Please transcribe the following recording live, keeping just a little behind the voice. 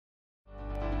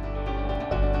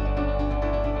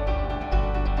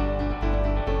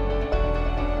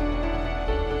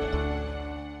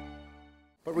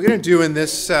What we're going to do in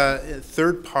this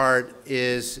third part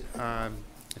is,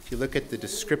 if you look at the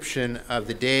description of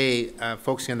the day,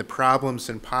 focusing on the problems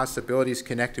and possibilities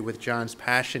connected with John's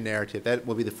passion narrative, that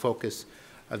will be the focus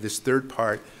of this third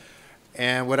part.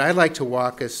 And what I'd like to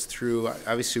walk us through,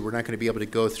 obviously we're not going to be able to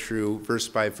go through verse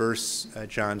by verse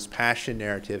John's passion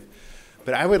narrative,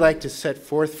 but I would like to set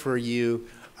forth for you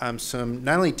some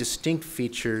not only distinct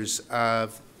features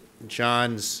of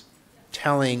John's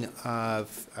telling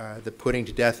of the putting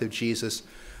to death of Jesus,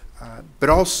 but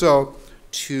also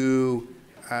to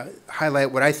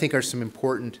highlight what I think are some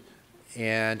important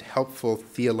and helpful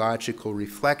theological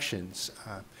reflections.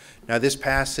 Now this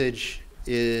passage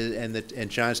is,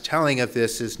 and John's telling of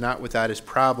this is not without its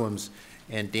problems,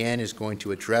 and Dan is going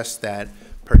to address that,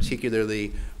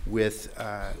 particularly with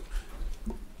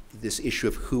this issue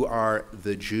of who are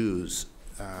the Jews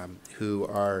who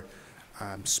are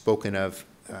spoken of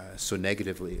so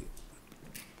negatively.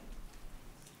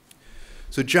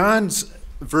 So John's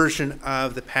version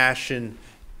of the Passion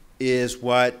is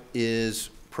what is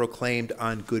proclaimed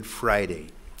on Good Friday.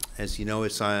 As you know,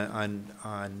 it's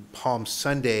on Palm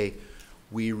Sunday,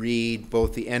 we read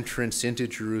both the entrance into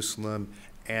Jerusalem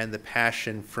and the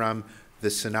Passion from the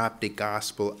synoptic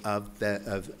gospel of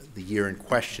the year in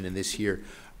question, and this year,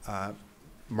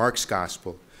 Mark's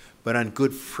gospel. But on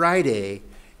Good Friday,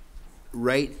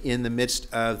 right in the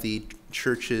midst of the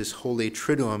church's Holy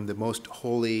Triduum, the most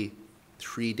holy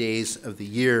 3 days of the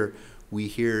year, we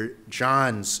hear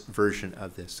John's version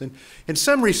of this. And in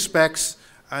some respects,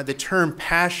 the term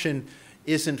passion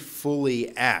isn't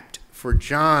fully apt for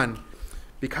John,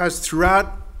 because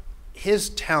throughout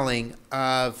his telling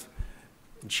of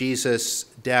Jesus'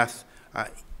 death,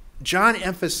 John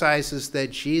emphasizes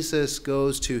that Jesus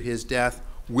goes to his death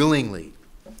willingly,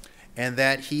 and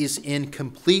that he's in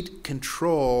complete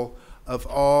control of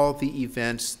all the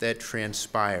events that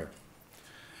transpire.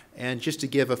 And just to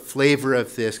give a flavor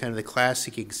of this, kind of the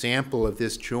classic example of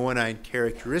this Johannine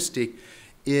characteristic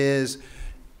is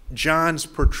John's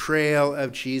portrayal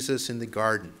of Jesus in the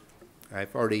garden.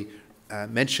 I've already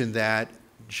mentioned that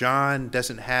John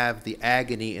doesn't have the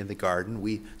agony in the garden.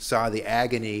 We saw the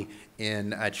agony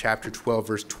in chapter 12,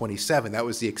 verse 27. That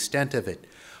was the extent of it.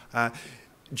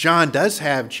 John does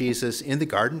have Jesus in the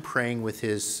garden praying with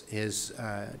his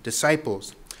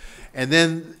disciples. And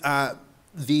then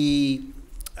the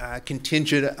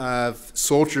contingent of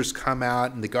soldiers come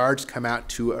out and the guards come out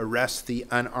to arrest the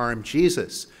unarmed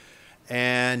Jesus.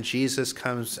 And Jesus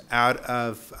comes out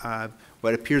of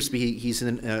what appears to be, he's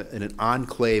in an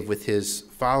enclave with his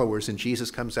followers, and Jesus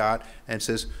comes out and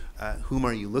says, whom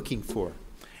are you looking for?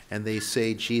 And they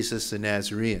say, Jesus the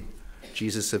Nazarene,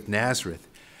 Jesus of Nazareth.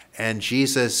 And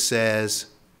Jesus says,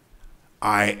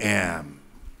 I am,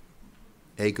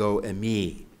 ego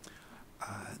eimi,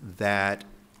 that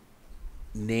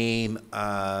name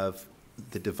of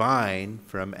the divine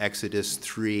from Exodus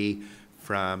 3,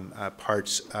 from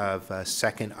parts of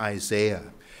 2nd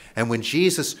Isaiah. And when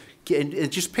Jesus, and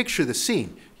just picture the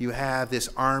scene, you have this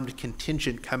armed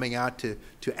contingent coming out to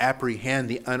apprehend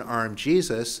the unarmed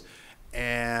Jesus,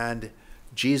 and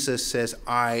Jesus says,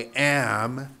 I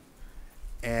am.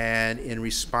 And in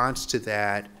response to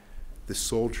that, the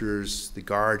soldiers, the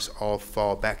guards all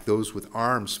fall back. Those with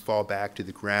arms fall back to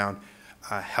the ground,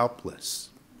 helpless.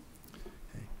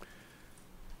 Okay.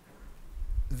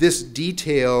 This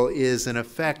detail is, in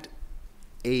effect,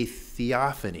 a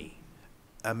theophany,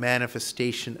 a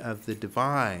manifestation of the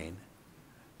divine.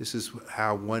 This is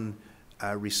how one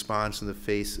responds in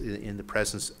the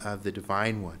presence of the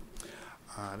divine one.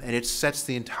 And it sets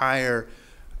the entire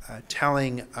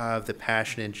telling of the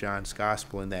Passion in John's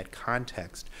Gospel in that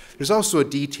context. There's also a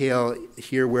detail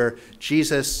here where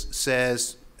Jesus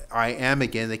says, I am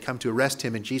again. They come to arrest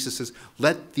him, and Jesus says,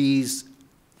 let these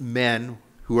men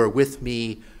who are with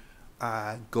me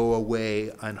go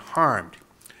away unharmed.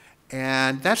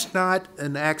 And that's not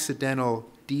an accidental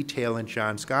detail in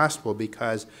John's Gospel,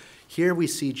 because here we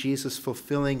see Jesus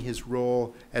fulfilling his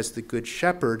role as the Good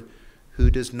Shepherd who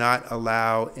does not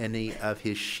allow any of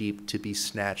his sheep to be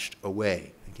snatched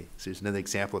away. Okay, so there's another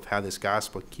example of how this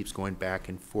gospel keeps going back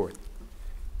and forth.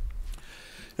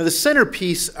 Now, the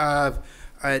centerpiece of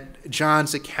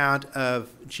John's account of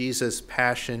Jesus'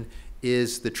 passion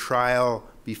is the trial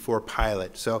before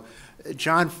Pilate. So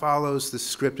John follows the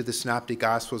script of the Synoptic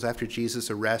Gospels. After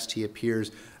Jesus' arrest, he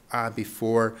appears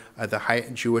before the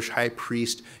Jewish high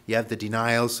priest. You have the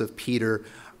denials of Peter.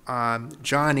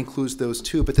 John includes those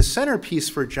too, but the centerpiece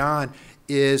for John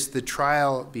is the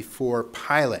trial before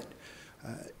Pilate.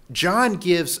 John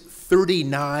gives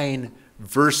 39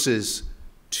 verses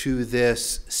to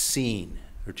this scene,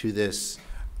 or to this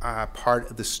part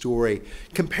of the story.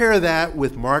 Compare that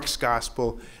with Mark's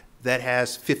gospel that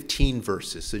has 15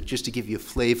 verses, so just to give you a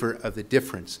flavor of the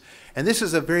difference. And this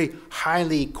is a very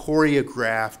highly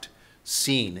choreographed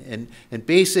scene. And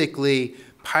basically,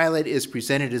 Pilate is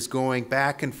presented as going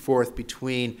back and forth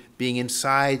between being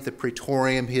inside the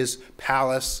praetorium, his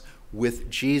palace, with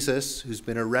Jesus, who's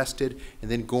been arrested,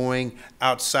 and then going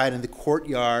outside in the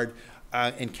courtyard,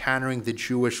 encountering the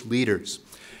Jewish leaders.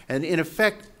 And in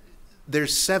effect,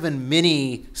 there's 7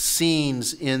 mini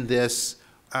scenes in this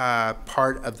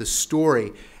part of the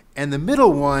story. And the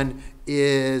middle one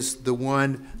is the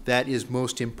one that is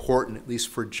most important, at least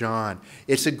for John.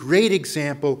 It's a great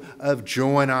example of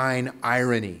Johannine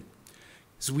irony.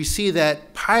 So we see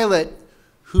that Pilate,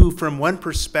 who from one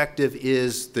perspective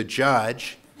is the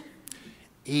judge,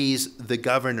 he's the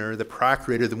governor, the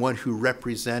procurator, the one who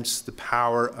represents the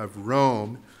power of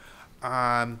Rome.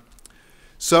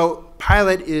 So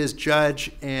Pilate is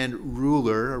judge and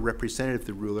ruler, a representative of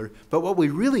the ruler. But what we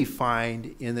really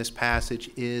find in this passage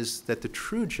is that the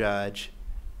true judge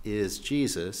is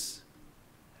Jesus,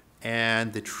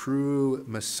 and the true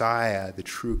Messiah, the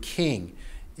true king,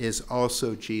 is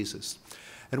also Jesus.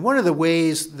 And one of the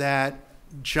ways that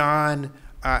John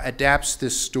adapts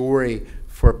this story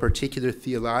for a particular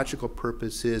theological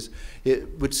purpose is,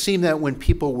 it would seem that when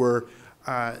people were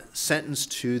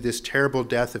sentenced to this terrible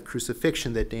death of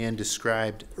crucifixion that Dan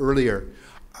described earlier,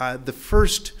 the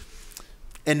first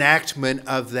enactment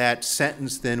of that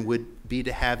sentence then would be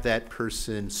to have that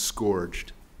person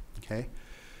scourged. Okay?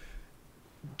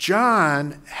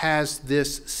 John has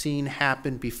this scene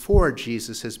happen before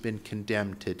Jesus has been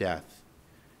condemned to death.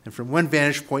 And from one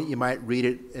vantage point, you might read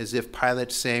it as if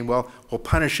Pilate's saying, well, we'll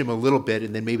punish him a little bit,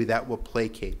 and then maybe that will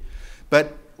placate.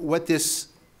 But what this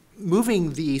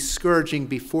moving the scourging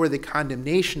before the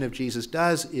condemnation of Jesus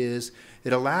does is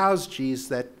it allows Jesus,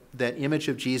 that image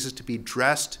of Jesus, to be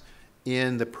dressed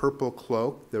in the purple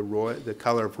cloak, the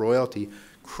color of royalty,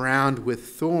 crowned with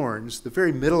thorns. The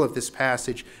very middle of this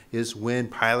passage is when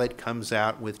Pilate comes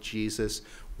out with Jesus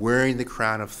wearing the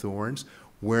crown of thorns,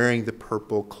 wearing the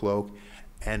purple cloak,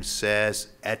 and says,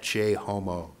 Ecce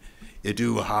homo,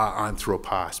 idu ha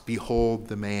anthropos, behold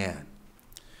the man.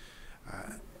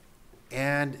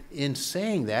 And in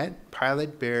saying that,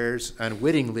 Pilate bears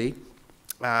unwittingly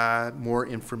more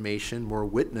information, more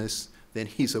witness than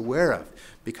he's aware of,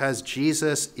 because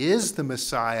Jesus is the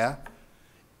Messiah,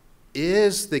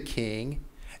 is the King,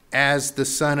 as the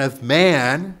Son of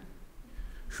Man,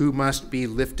 who must be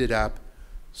lifted up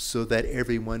so that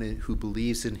everyone who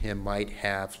believes in him might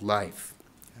have life.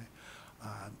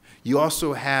 You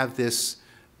also have this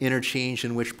interchange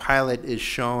in which Pilate is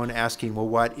shown asking, well,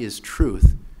 what is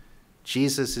truth?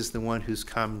 Jesus is the one who's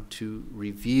come to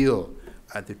reveal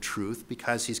the truth,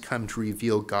 because he's come to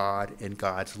reveal God and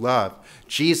God's love.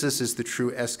 Jesus is the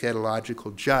true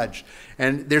eschatological judge.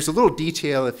 And there's a little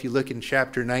detail if you look in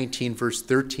chapter 19, verse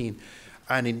 13,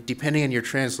 and depending on your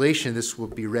translation, this will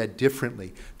be read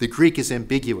differently. The Greek is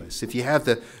ambiguous. If you have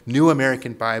the New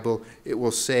American Bible, it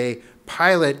will say,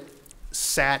 Pilate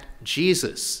sat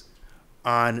Jesus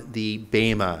on the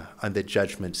bema, on the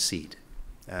judgment seat.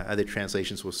 Other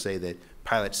translations will say that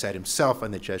Pilate sat himself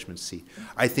on the judgment seat.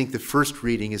 I think the first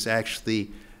reading is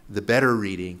actually the better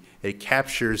reading. It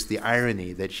captures the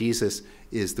irony that Jesus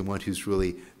is the one who's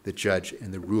really the judge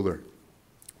and the ruler.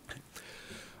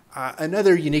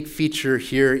 Another unique feature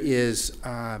here is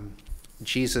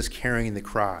Jesus carrying the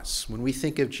cross. When we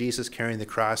think of Jesus carrying the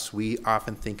cross, we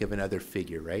often think of another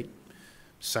figure, right?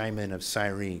 Simon of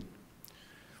Cyrene.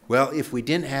 Well, if we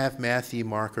didn't have Matthew,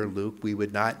 Mark, or Luke, we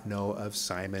would not know of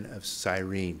Simon of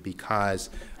Cyrene,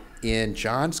 because in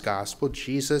John's gospel,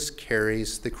 Jesus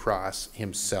carries the cross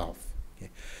himself. Okay?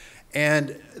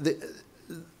 And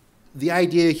the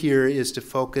idea here is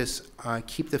to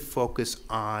keep the focus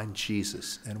on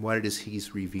Jesus and what it is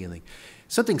he's revealing.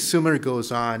 Something similar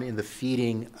goes on in the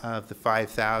feeding of the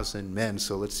 5,000 men,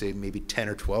 so let's say maybe 10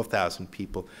 or 12,000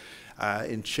 people,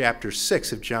 in chapter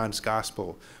 6 of John's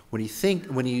gospel. When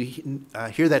you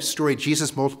hear that story,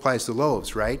 Jesus multiplies the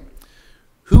loaves, right?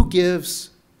 Who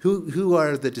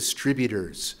are the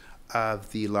distributors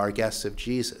of the largesse of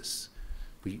Jesus?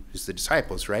 It's the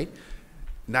disciples, right?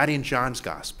 Not in John's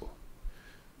gospel.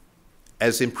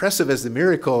 As impressive as the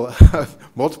miracle of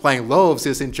multiplying loaves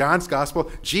is in John's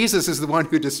gospel, Jesus is the one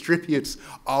who distributes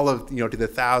all of, to the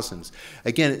thousands.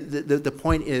 Again, the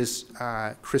point is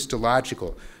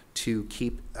Christological, to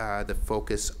keep the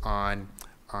focus on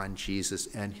Jesus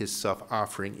and his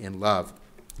self-offering in love.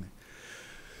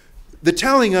 The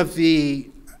telling of the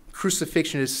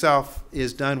crucifixion itself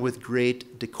is done with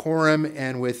great decorum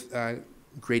and with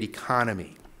great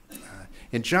economy.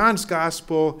 In John's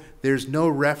gospel, there's no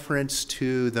reference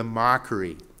to the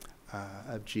mockery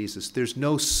of Jesus. There's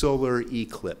no solar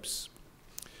eclipse.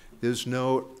 There's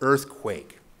no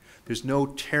earthquake. There's no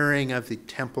tearing of the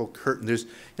temple curtain.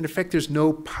 In effect, there's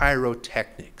no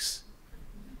pyrotechnics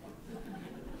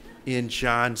in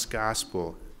John's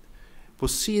gospel. We'll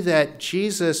see that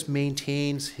Jesus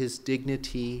maintains his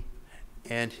dignity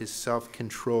and his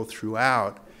self-control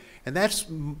throughout. And that's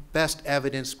best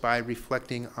evidenced by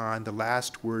reflecting on the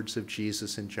last words of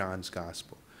Jesus in John's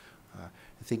gospel.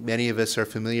 I think many of us are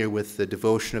familiar with the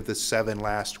devotion of the 7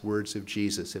 last words of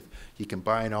Jesus. If you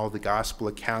combine all the gospel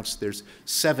accounts, there's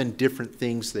 7 different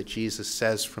things that Jesus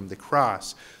says from the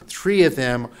cross. 3 of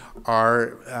them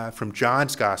are from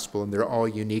John's gospel, and they're all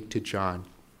unique to John.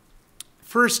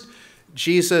 First,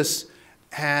 Jesus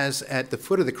has at the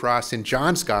foot of the cross in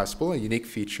John's gospel, a unique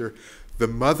feature, the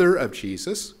mother of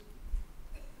Jesus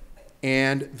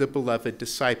and the beloved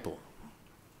disciple.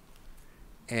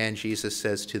 And Jesus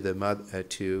says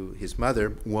to his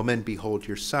mother, "Woman, behold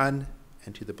your son,"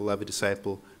 and to the beloved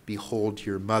disciple, "Behold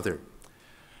your mother."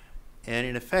 And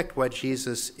in effect, what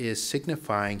Jesus is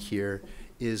signifying here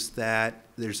is that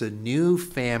there's a new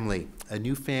family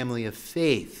of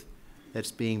faith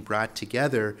that's being brought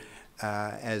together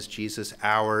as Jesus'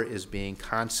 hour is being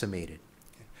consummated.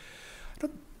 I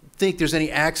don't think there's any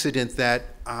accident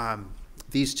that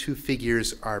these 2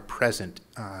 figures are present.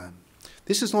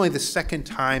 This is only the 2nd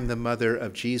time the mother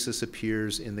of Jesus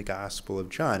appears in the Gospel of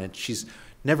John, and she's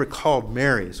never called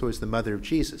Mary. It's always the mother of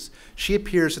Jesus. She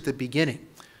appears at the beginning,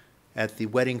 at the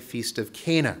wedding feast of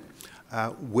Cana,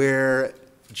 where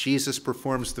Jesus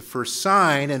performs the first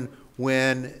sign, and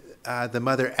when the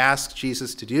mother asks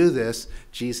Jesus to do this,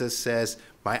 Jesus says,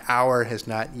 "My hour has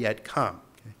not yet come."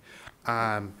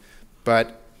 And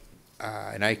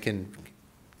I can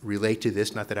relate to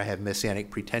this, not that I have messianic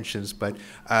pretensions, but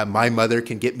my mother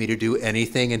can get me to do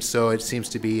anything, and so it seems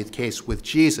to be the case with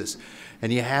Jesus.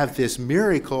 And you have this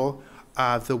miracle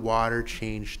of the water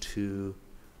changed to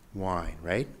wine,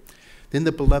 right? Then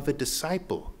the beloved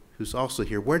disciple, who's also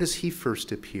here, where does he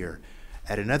first appear?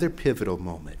 At another pivotal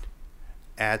moment,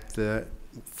 at the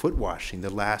foot washing, the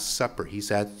Last Supper.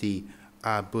 He's at the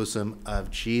bosom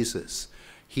of Jesus.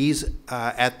 He's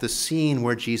at the scene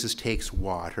where Jesus takes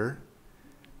water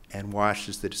and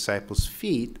washes the disciples'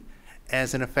 feet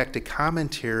as, in effect, a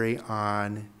commentary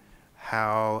on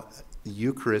how the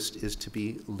Eucharist is to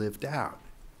be lived out,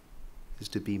 is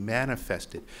to be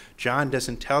manifested. John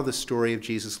doesn't tell the story of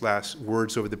Jesus' last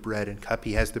words over the bread and cup.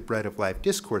 He has the bread of life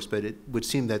discourse, but it would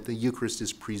seem that the Eucharist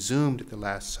is presumed at the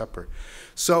Last Supper.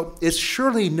 So it's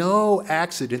surely no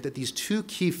accident that these 2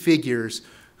 key figures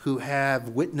who have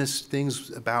witnessed things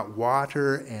about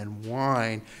water and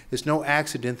wine, it's no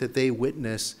accident that they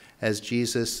witness as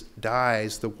Jesus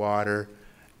dies the water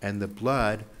and the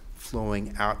blood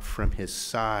flowing out from his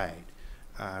side,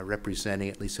 representing,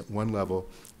 at least at one level,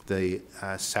 the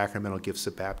sacramental gifts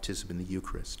of baptism in the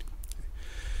Eucharist.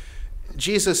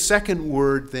 Jesus' second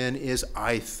word then is,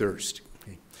 "I thirst."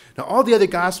 Okay. Now all the other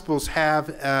Gospels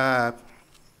have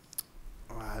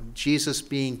Jesus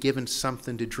being given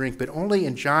something to drink, but only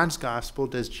in John's Gospel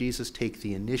does Jesus take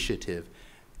the initiative,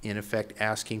 in effect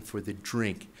asking for the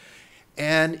drink.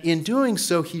 And in doing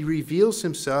so, he reveals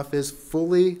himself as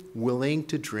fully willing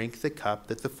to drink the cup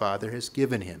that the Father has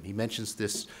given him. He mentions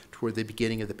this toward the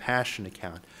beginning of the Passion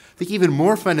account. I think even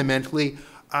more fundamentally,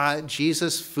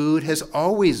 Jesus' food has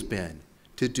always been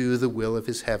to do the will of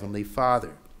his heavenly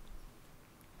Father.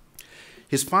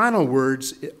 His final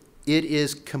words, "It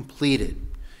is completed."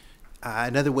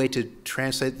 Another way to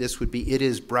translate this would be, "It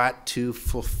is brought to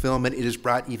fulfillment. It is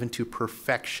brought even to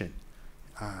perfection."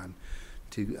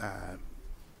 To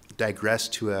digress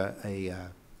to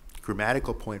a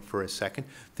grammatical point for a second,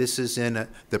 this is in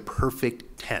the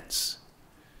perfect tense.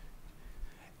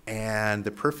 And the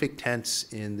perfect tense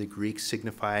in the Greek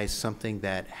signifies something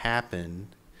that happened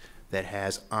that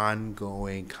has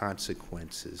ongoing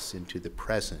consequences into the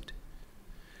present.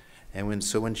 And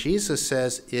when Jesus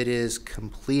says it is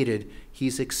completed,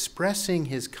 he's expressing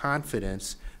his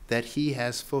confidence that he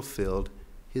has fulfilled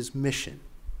his mission.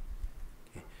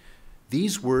 Okay.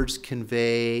 These words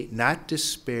convey not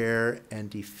despair and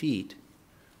defeat,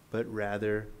 but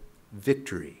rather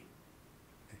victory.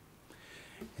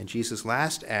 Okay. And Jesus'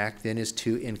 last act then is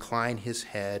to incline his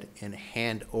head and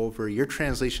hand over. Your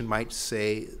translation might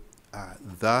say,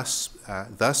 thus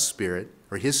Spirit,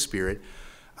 or his Spirit.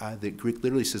 The Greek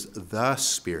literally says, "the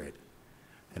Spirit."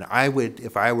 And I would,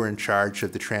 if I were in charge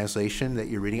of the translation that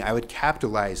you're reading, I would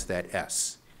capitalize that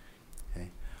S.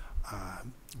 Okay?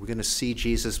 We're going to see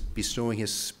Jesus bestowing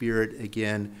his Spirit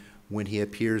again when he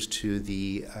appears to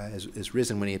the, is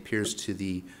risen when he appears to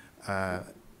the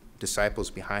disciples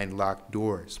behind locked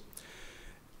doors.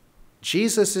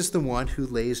 Jesus is the one who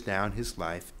lays down his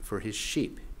life for his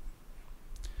sheep.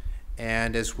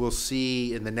 And as we'll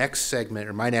see in the next segment,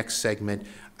 or my next segment,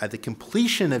 the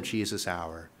completion of Jesus'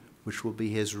 hour, which will be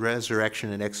his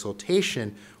resurrection and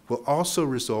exaltation, will also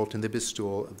result in the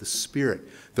bestowal of the Spirit,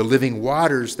 the living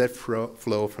waters that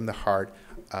flow from the heart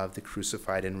of the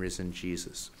crucified and risen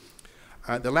Jesus.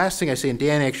 The last thing I say, and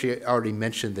Dan actually already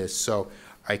mentioned this, so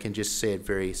I can just say it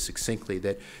very succinctly,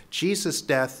 that Jesus'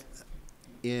 death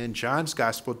in John's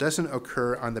Gospel doesn't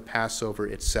occur on the Passover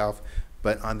itself,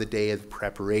 but on the day of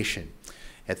preparation,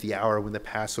 at the hour when the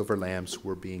Passover lambs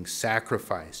were being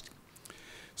sacrificed.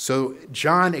 So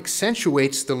John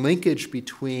accentuates the linkage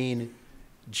between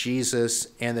Jesus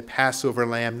and the Passover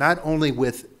lamb, not only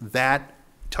with that,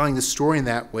 telling the story in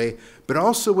that way, but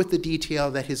also with the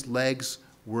detail that his legs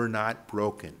were not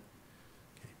broken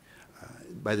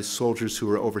by the soldiers who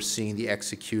were overseeing the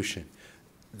execution.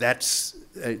 That's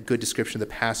a good description of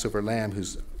the Passover lamb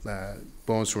whose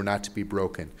bones were not to be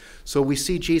broken. So we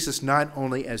see Jesus not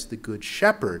only as the good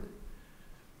shepherd,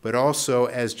 but also,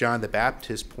 as John the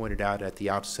Baptist pointed out at the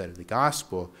outset of the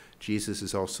gospel, Jesus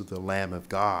is also the Lamb of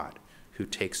God who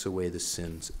takes away the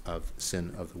sin of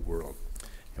the world.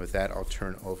 And with that, I'll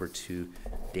turn over to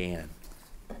Dan.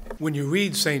 When you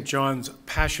read St. John's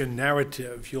Passion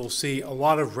narrative, you'll see a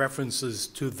lot of references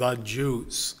to the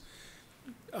Jews.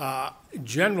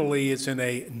 Generally, it's in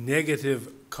a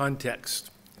negative context.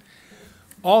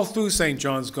 All through St.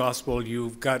 John's Gospel,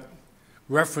 you've got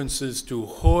references to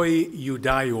hoi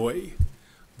Judaioi,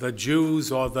 the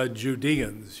Jews or the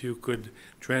Judeans. You could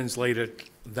translate it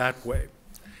that way.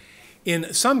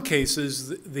 In some cases,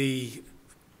 the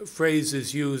phrase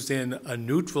is used in a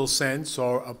neutral sense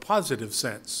or a positive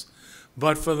sense,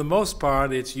 but for the most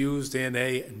part, it's used in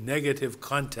a negative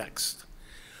context.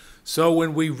 So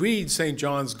when we read St.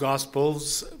 John's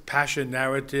Gospel's Passion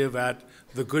narrative at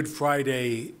the Good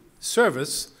Friday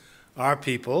service, our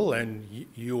people, and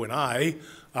you and I,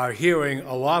 are hearing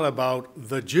a lot about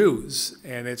the Jews,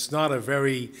 and it's not a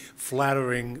very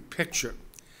flattering picture.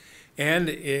 And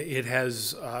it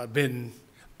has been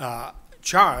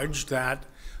charged that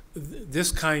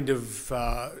this kind of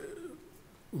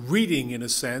reading, in a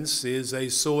sense, is a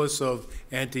source of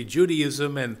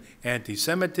anti-Judaism and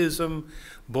anti-Semitism,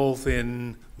 both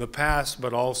in the past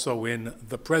but also in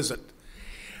the present.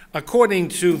 According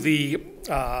to the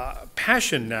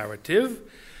Passion narrative,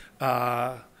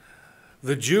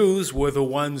 the Jews were the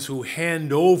ones who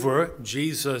hand over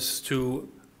Jesus to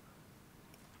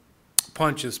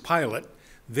Pontius Pilate.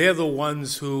 They're the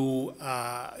ones who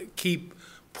keep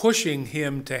pushing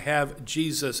him to have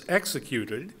Jesus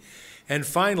executed. And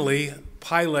finally,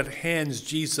 Pilate hands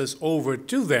Jesus over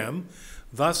to them,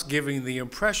 thus giving the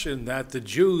impression that the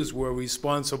Jews were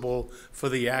responsible for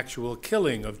the actual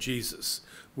killing of Jesus,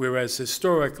 whereas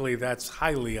historically that's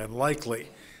highly unlikely.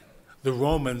 The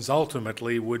Romans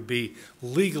ultimately would be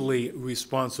legally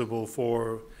responsible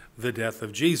for the death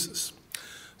of Jesus.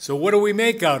 So what do we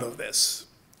make out of this?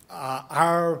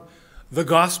 Are the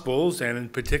Gospels, and in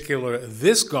particular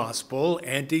this Gospel,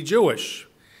 anti-Jewish?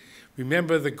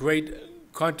 Remember the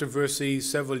great controversy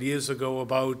several years ago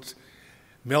about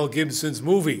Mel Gibson's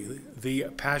movie, The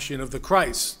Passion of the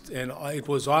Christ, and it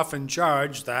was often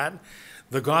charged that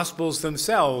the Gospels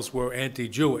themselves were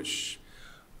anti-Jewish.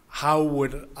 How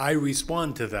would I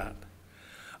respond to that?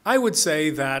 I would say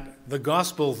that the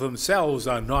Gospels themselves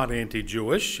are not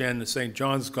anti-Jewish, and St.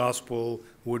 John's Gospel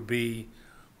would be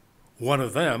one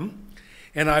of them.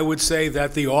 And I would say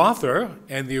that the author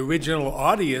and the original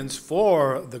audience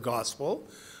for the Gospel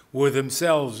were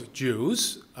themselves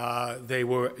Jews. They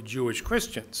were Jewish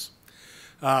Christians.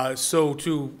 So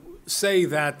to say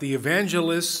that the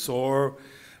evangelists or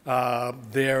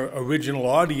their original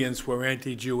audience were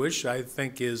anti-Jewish, I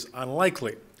think is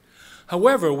unlikely.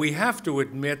 However, we have to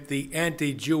admit the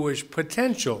anti-Jewish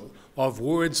potential of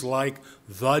words like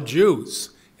the Jews,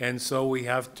 and so we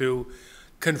have to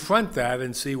confront that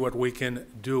and see what we can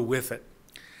do with it.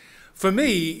 For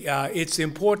me, it's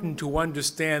important to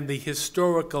understand the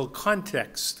historical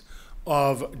context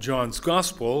of John's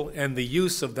Gospel and the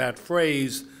use of that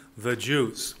phrase, the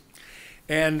Jews.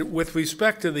 And with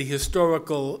respect to the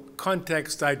historical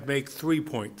context, I'd make 3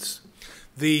 points.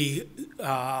 The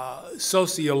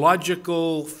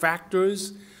sociological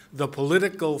factors, the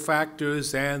political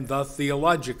factors, and the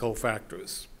theological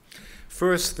factors.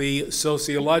 First, the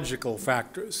sociological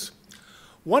factors.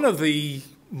 One of the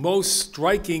most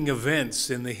striking events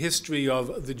in the history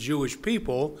of the Jewish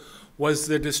people was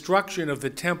the destruction of the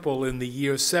temple in the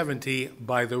year 70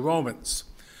 by the Romans.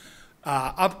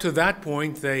 Up to that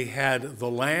point, they had the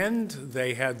land,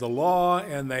 they had the law,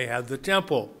 and they had the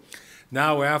temple.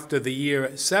 Now, after the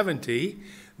year 70,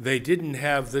 they didn't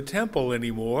have the temple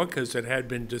anymore because it had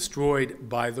been destroyed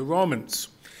by the Romans.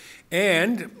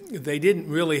 And they didn't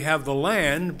really have the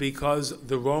land because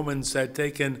the Romans had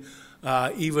taken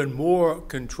even more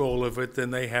control of it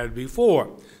than they had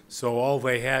before. So all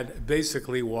they had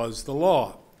basically was the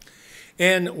law.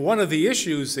 And one of the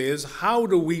issues is, how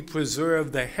do we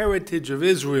preserve the heritage of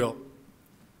Israel?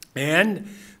 And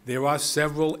there are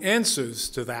several answers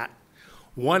to that.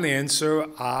 One answer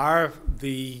are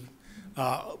the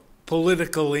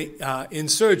political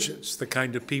insurgents, the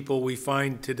kind of people we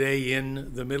find today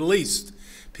in the Middle East,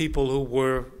 people who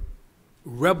were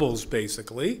rebels,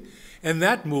 basically. And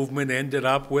that movement ended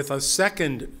up with a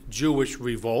second Jewish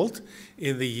revolt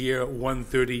in the year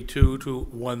 132 to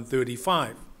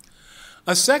 135.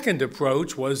 A second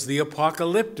approach was the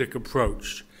apocalyptic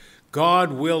approach.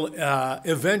 God will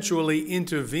eventually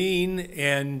intervene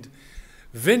and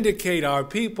vindicate our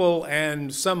people,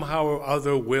 and somehow or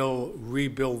other will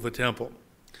rebuild the temple.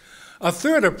 A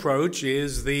third approach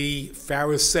is the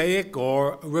Pharisaic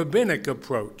or rabbinic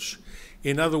approach.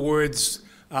 In other words,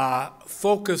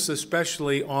 focus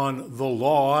especially on the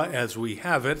law as we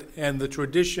have it and the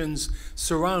traditions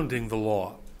surrounding the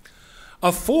law.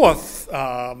 A fourth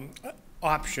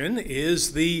option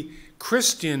is the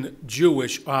Christian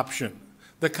Jewish option,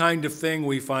 the kind of thing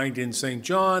we find in St.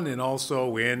 John and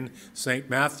also in St.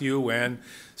 Matthew and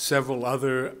several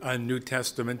other New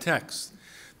Testament texts.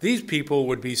 These people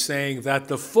would be saying that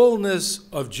the fullness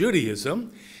of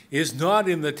Judaism is not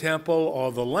in the temple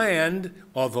or the land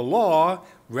or the law,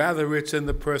 rather it's in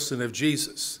the person of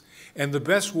Jesus. And the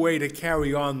best way to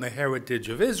carry on the heritage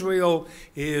of Israel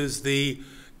is the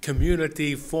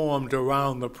community formed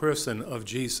around the person of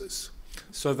Jesus.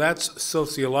 So that's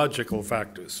sociological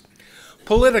factors.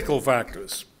 Political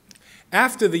factors.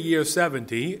 After the year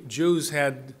 70, Jews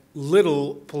had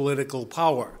little political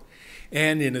power.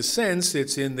 And in a sense,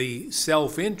 it's in the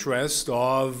self-interest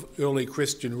of early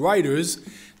Christian writers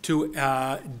to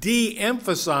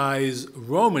de-emphasize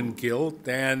Roman guilt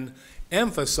and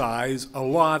emphasize a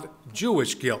lot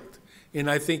Jewish guilt. And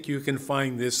I think you can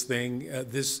find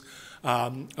this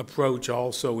approach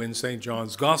also in St.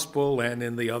 John's Gospel and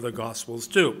in the other Gospels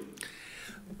too.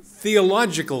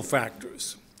 Theological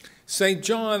factors. St.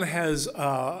 John has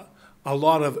a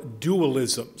lot of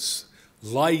dualisms,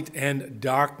 light and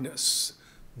darkness,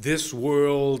 this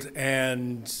world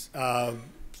and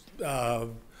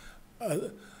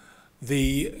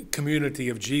the community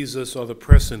of Jesus or the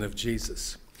person of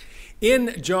Jesus.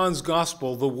 In John's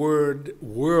Gospel, the word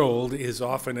world is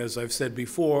often, as I've said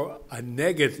before, a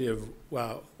negative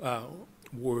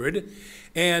word,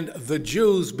 and the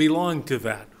Jews belong to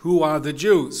that. Who are the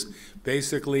Jews?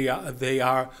 Basically, they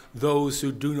are those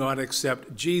who do not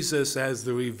accept Jesus as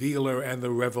the revealer and the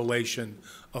revelation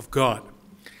of God.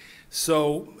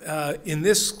 So in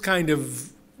this kind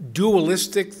of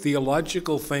dualistic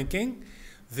theological thinking,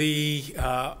 the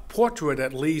portrait,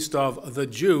 at least, of the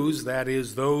Jews, that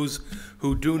is, those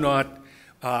who do not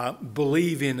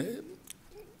believe in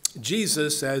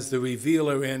Jesus as the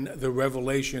revealer and the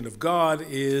revelation of God,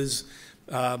 is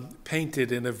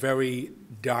painted in a very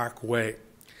dark way.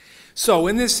 So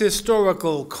in this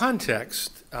historical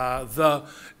context, the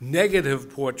negative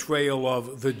portrayal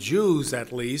of the Jews,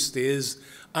 at least, is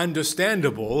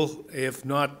understandable, if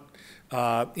not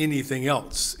anything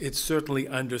else. It's certainly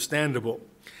understandable.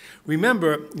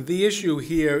 Remember, the issue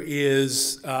here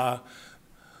is the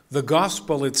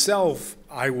gospel itself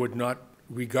I would not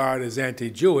regard as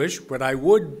anti-Jewish, but I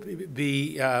would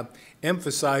be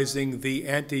emphasizing the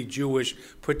anti-Jewish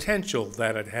potential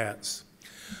that it has.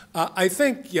 I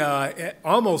think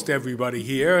almost everybody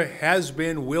here has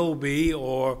been, will be,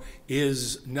 or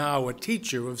is now a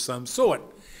teacher of some sort.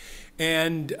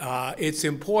 And it's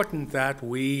important that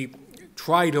we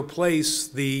try to place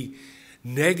the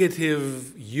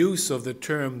negative use of the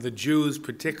term the Jews,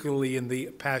 particularly in the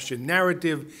Passion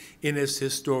narrative, in its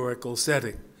historical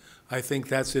setting. I think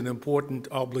that's an important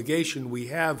obligation we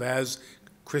have as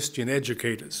Christian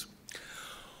educators.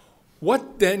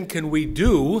 What then can we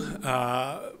do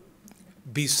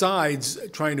besides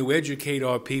trying to educate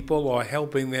our people or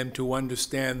helping them to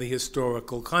understand the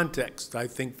historical context? I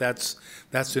think that's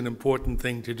an important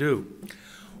thing to do.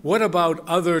 What about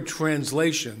other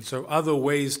translations or other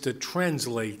ways to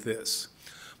translate this?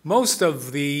 Most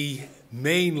of the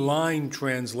mainline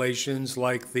translations,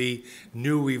 like the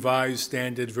New Revised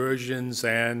Standard Versions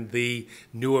and the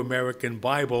New American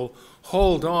Bible,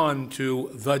 hold on to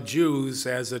the Jews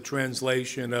as a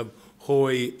translation of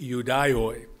hoi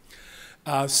Judaioi.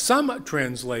 Some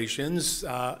translations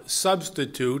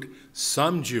substitute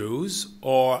some Jews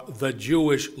or the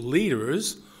Jewish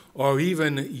leaders, or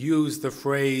even use the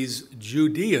phrase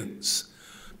Judeans.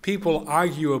 People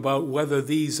argue about whether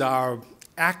these are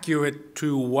accurate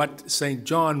to what St.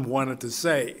 John wanted to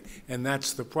say, and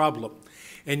that's the problem.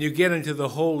 And you get into the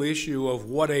whole issue of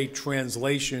what a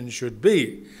translation should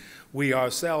be. We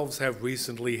ourselves have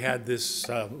recently had this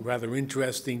rather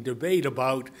interesting debate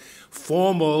about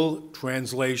formal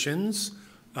translations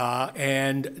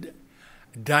and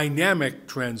dynamic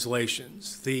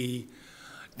translations. The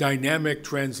dynamic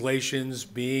translations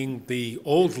being the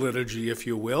old liturgy, if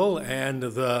you will, and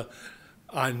the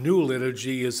new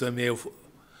liturgy is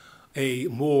a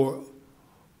more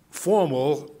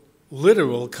formal,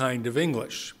 literal kind of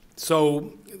English.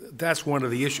 So that's one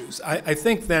of the issues. I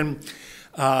think then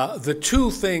the two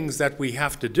things that we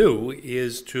have to do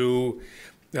is to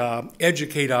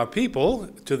educate our people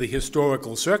to the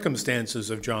historical circumstances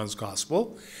of John's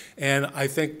Gospel, and I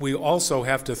think we also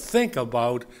have to think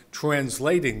about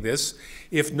translating this,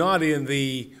 if not in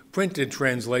the printed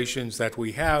translations that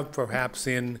we have, perhaps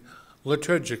in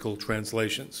liturgical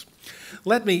translations.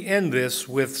 Let me end this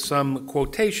with some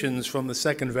quotations from the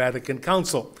Second Vatican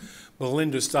Council.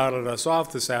 Belinda started us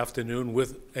off this afternoon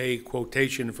with a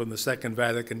quotation from the Second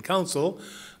Vatican Council.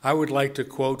 I would like to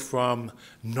quote from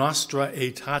Nostra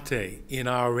Aetate, In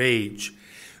Our Age.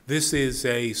 This is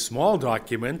a small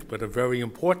document, but a very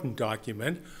important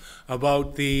document,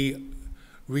 about the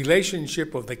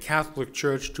relationship of the Catholic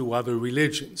Church to other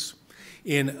religions.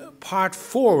 In part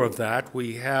 4 of that,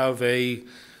 we have a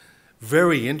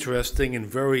very interesting and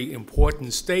very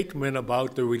important statement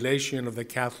about the relation of the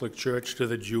Catholic Church to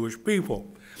the Jewish people.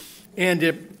 And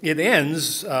it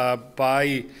ends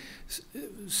by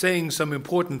saying some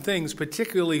important things,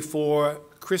 particularly for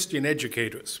Christian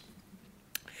educators.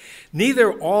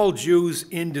 Neither all Jews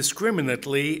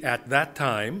indiscriminately at that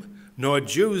time, nor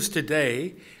Jews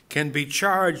today, can be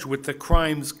charged with the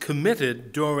crimes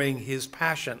committed during his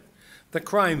passion. The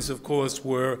crimes, of course,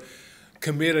 were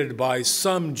committed by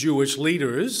some Jewish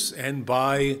leaders and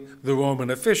by the Roman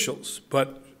officials,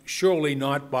 but surely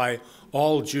not by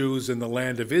all Jews in the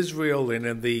land of Israel and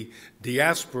in the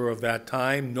diaspora of that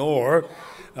time, nor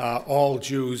all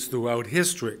Jews throughout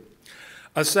history.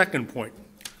 A second point,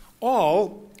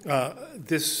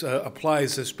 this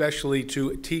applies especially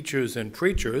to teachers and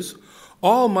preachers,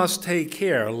 all must take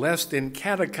care lest in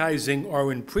catechizing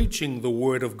or in preaching the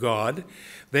word of God,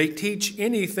 they teach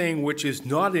anything which is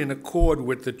not in accord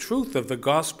with the truth of the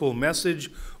gospel message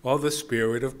or the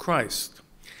Spirit of Christ.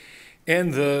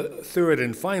 And the third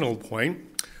and final point,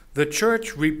 the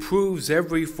Church reproves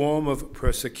every form of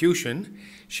persecution.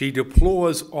 She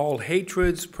deplores all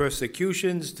hatreds,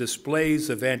 persecutions, displays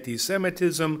of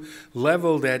anti-Semitism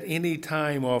leveled at any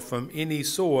time or from any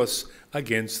source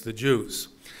against the Jews.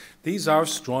 These are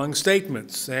strong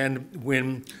statements, and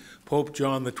when Pope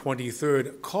John the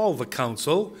 23rd called the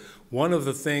council, one of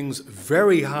the things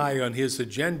very high on his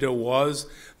agenda was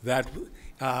that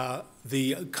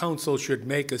the council should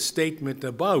make a statement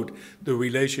about the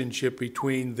relationship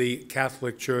between the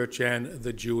Catholic Church and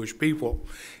the Jewish people.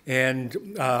 And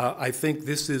I think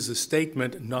this is a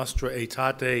statement, Nostra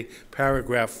Aetate,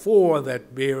 paragraph 4,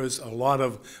 that bears a lot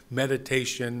of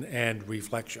meditation and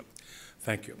reflection.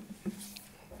 Thank you.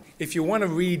 If you want to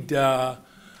read a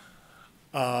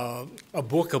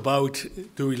book about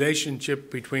the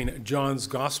relationship between John's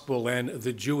Gospel and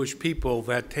the Jewish people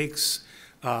that takes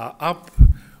up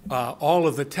all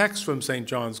of the text from St.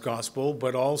 John's Gospel,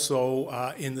 but also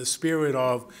in the spirit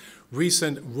of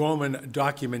recent Roman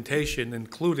documentation,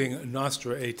 including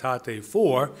Nostra Aetate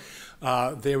 4,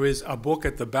 there is a book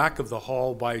at the back of the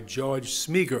hall by George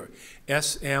Smiga,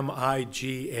 S-M-I-G-A,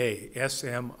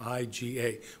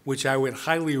 which I would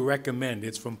highly recommend.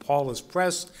 It's from Paulus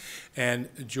Press, and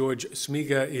George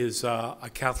Smiga is a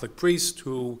Catholic priest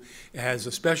who has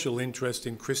a special interest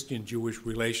in Christian-Jewish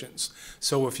relations.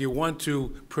 So if you want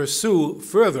to pursue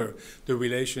further the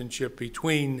relationship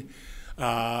between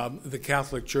the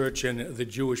Catholic Church and the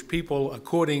Jewish people,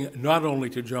 according not only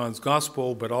to John's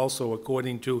Gospel, but also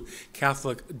according to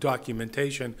Catholic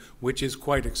documentation, which is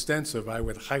quite extensive, I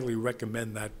would highly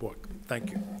recommend that book.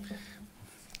 Thank you.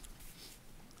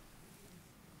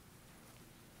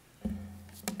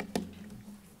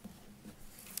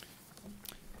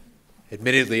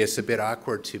 Admittedly, it's a bit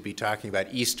awkward to be talking about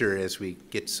Easter as we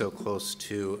get so close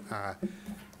to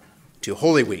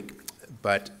Holy Week,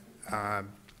 but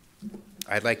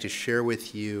I'd like to share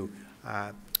with you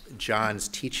John's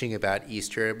teaching about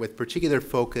Easter with particular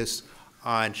focus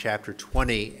on chapter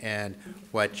 20 and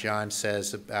what John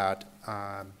says about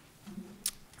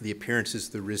the appearances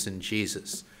of the risen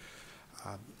Jesus.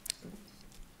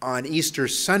 On Easter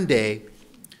Sunday,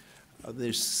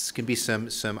 there can be some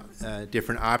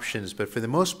different options, but for the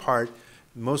most part,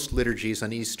 most liturgies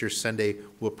on Easter Sunday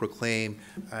will proclaim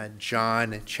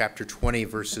John chapter 20,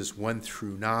 verses 1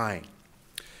 through 9.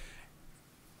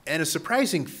 And a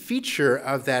surprising feature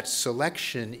of that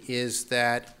selection is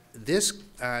that this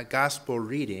gospel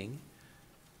reading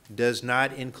does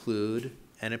not include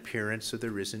an appearance of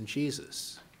the risen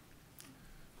Jesus.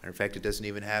 Matter of fact, it doesn't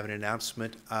even have an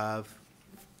announcement of,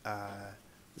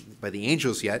 by the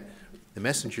angels yet, the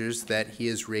messengers, that he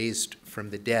is raised from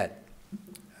the dead.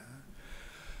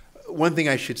 One thing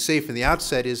I should say from the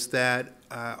outset is that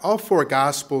all four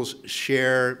Gospels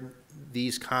share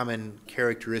these common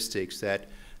characteristics, that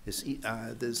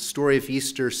the story of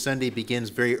Easter Sunday begins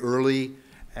very early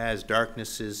as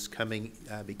darkness is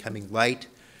becoming light.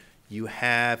 You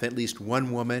have at least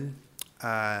one woman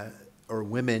or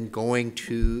women going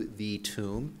to the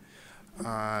tomb.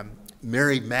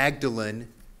 Mary Magdalene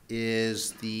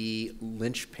is the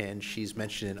linchpin. She's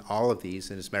mentioned in all of these,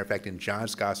 and as a matter of fact, in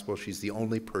John's Gospel, she's the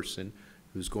only person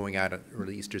who's going out on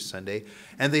early Easter Sunday.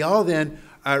 And they all then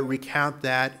recount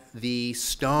that the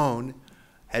stone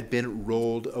had been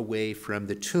rolled away from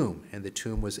the tomb, and the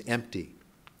tomb was empty.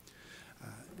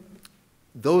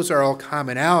 Those are all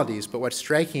commonalities, but what's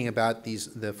striking about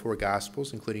the four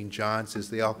Gospels, including John's, is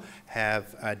they all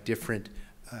have different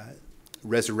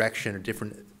resurrection or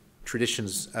different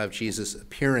traditions of Jesus'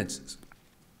 appearances.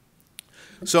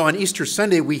 So on Easter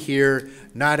Sunday, we hear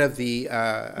not of the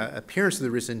appearance of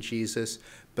the risen Jesus,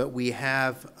 but we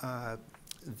have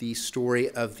the story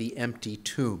of the empty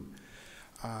tomb.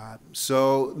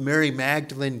 So Mary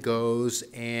Magdalene goes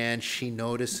and she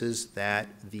notices that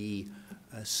the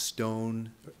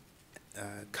stone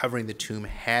covering the tomb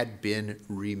had been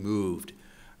removed.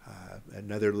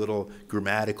 Another little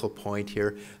grammatical point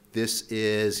here. This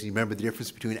is, you remember the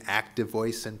difference between active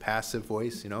voice and passive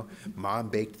voice? You know, mom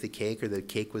baked the cake, or the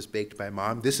cake was baked by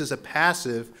mom. This is a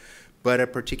passive, but a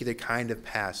particular kind of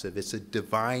passive. It's a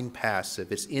divine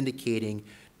passive. It's indicating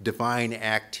divine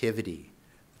activity.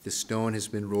 The stone has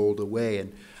been rolled away.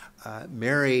 And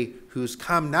Mary, who's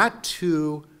come not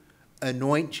to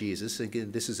anoint Jesus,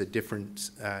 again, this is a different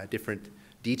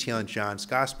detail in John's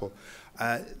Gospel.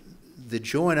 The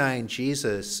Johannine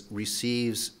Jesus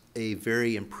receives a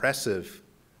very impressive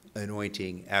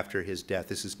anointing after his death.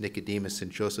 This is Nicodemus and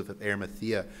Joseph of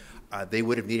Arimathea. They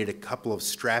would have needed a couple of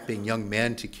strapping young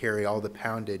men to carry all the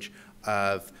poundage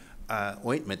of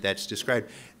ointment that's described.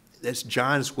 That's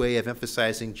John's way of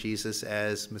emphasizing Jesus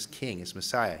as king, as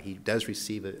Messiah. He does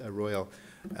receive a royal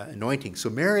anointing. So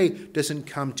Mary doesn't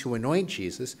come to anoint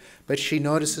Jesus, but she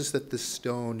notices that the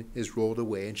stone is rolled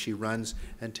away, and she runs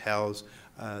and tells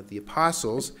the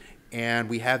apostles, and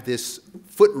we have this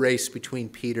foot race between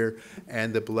Peter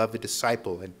and the beloved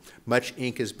disciple, and much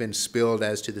ink has been spilled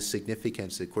as to the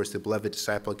significance. Of course, the beloved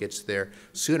disciple gets there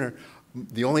sooner.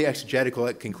 The only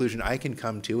exegetical conclusion I can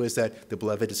come to is that the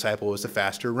beloved disciple was a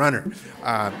faster runner.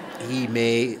 He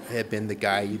may have been the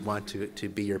guy you'd want to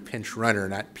be your pinch runner,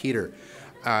 not Peter,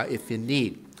 if in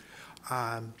need.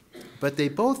 But they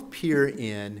both peer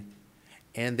in,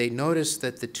 and they notice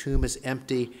that the tomb is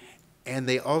empty, and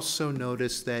they also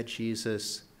notice that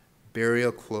Jesus'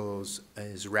 burial clothes,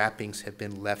 his wrappings, have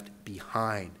been left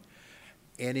behind.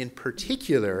 And in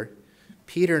particular,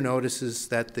 Peter notices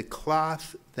that the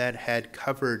cloth that had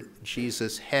covered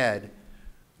Jesus' head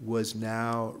was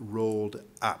now rolled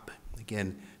up.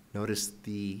 Again, notice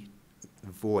the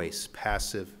voice,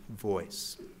 passive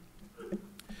voice.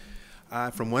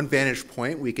 From one vantage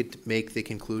point, we could make the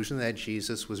conclusion that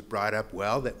Jesus was brought up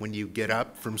well, that when you get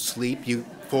up from sleep, you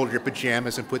fold your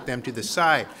pajamas and put them to the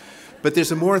side. But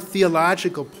there's a more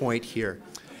theological point here.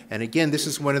 And again, this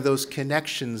is one of those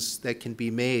connections that can be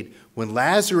made. When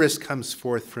Lazarus comes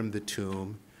forth from the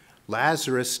tomb,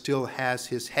 Lazarus still has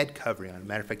his head covering on. As a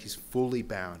matter of fact, he's fully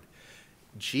bound.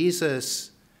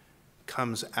 Jesus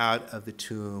comes out of the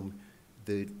tomb.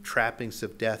 The trappings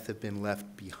of death have been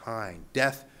left behind.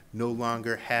 Death no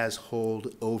longer has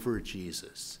hold over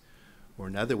Jesus. Or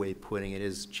another way of putting it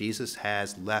is Jesus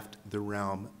has left the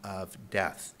realm of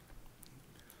death.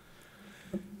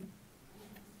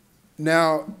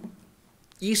 Now,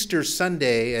 Easter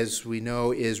Sunday, as we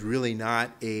know, is really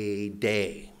not a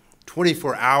day.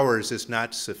 24 hours is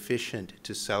not sufficient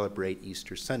to celebrate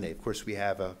Easter Sunday. Of course, we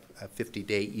have a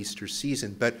 50-day Easter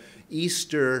season, but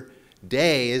Easter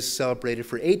Day is celebrated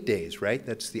for 8 days, right?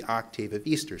 That's the octave of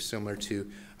Easter, similar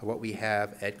to what we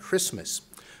have at Christmas.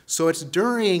 So it's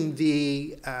during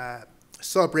the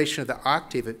celebration of the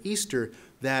octave of Easter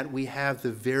that we have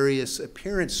the various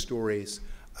appearance stories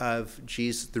of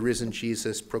Jesus, the risen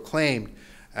Jesus proclaimed,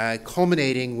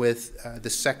 culminating with the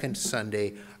second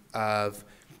Sunday of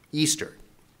Easter.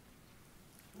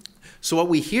 So what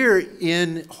we hear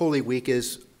in Holy Week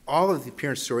is all of the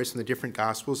appearance stories from the different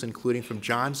Gospels, including from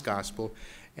John's Gospel,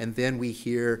 and then we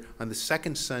hear on the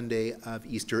second Sunday of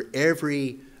Easter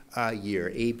every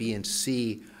year, A, B, and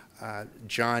C,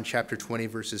 John chapter 20,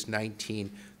 verses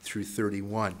 19 through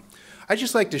 31. I'd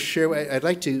just like to share, I'd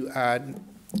like to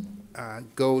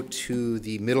go to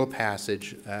the middle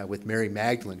passage with Mary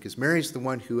Magdalene, because Mary's the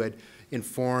one who had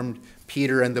informed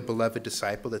Peter and the beloved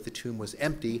disciple that the tomb was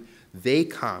empty. They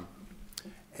come.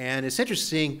 And it's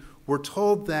interesting, we're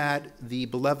told that the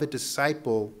beloved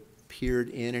disciple peered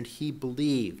in and he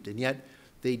believed, and yet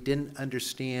they didn't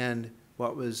understand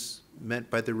what was meant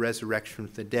by the resurrection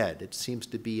from the dead. It seems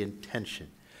to be in tension.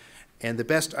 And the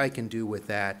best I can do with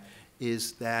that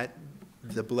is that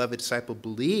the beloved disciple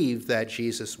believed that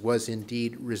Jesus was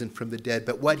indeed risen from the dead,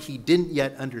 but what he didn't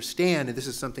yet understand, and this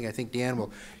is something I think Dan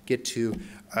will get to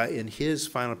in his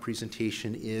final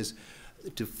presentation, is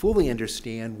to fully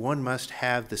understand, one must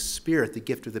have the Spirit, the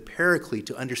gift of the Paraclete,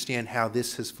 to understand how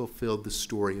this has fulfilled the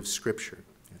story of Scripture.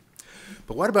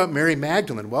 But what about Mary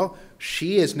Magdalene? Well,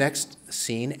 she is next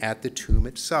seen at the tomb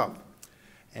itself,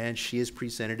 and she is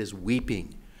presented as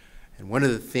weeping. And one of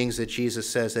the things that Jesus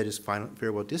says at his final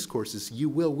farewell discourse is, you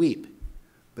will weep,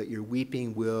 but your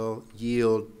weeping will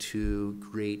yield to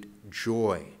great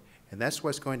joy. And that's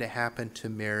what's going to happen to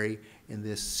Mary in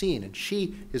this scene. And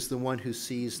she is the one who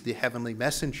sees the heavenly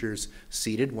messengers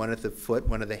seated, one at the foot,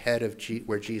 one at the head of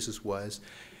where Jesus was.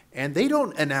 And they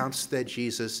don't announce that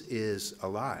Jesus is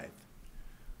alive.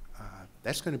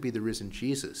 That's going to be the risen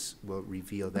Jesus will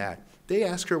reveal that. They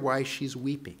ask her why she's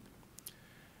weeping.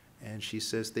 And she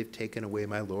says, they've taken away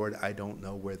my Lord. I don't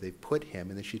know where they've put him.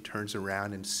 And then she turns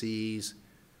around and sees,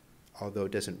 although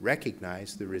doesn't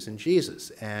recognize, the risen Jesus.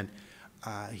 And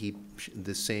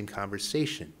the same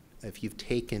conversation. If you've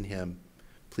taken him,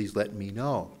 please let me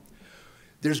know.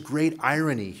 There's great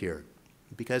irony here,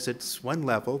 because it's one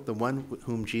level, the one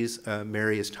whom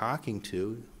Mary is talking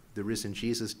to, the risen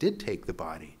Jesus, did take the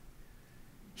body.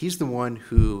 He's the one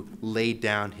who laid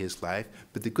down his life,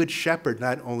 but the Good Shepherd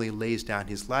not only lays down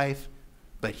his life,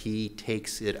 but he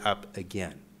takes it up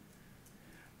again.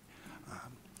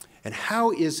 And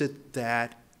how is it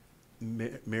that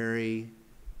Mary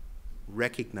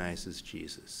recognizes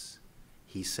Jesus?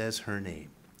 He says her name,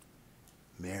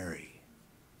 Mary.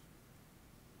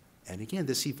 And again,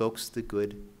 this evokes the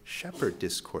Good Shepherd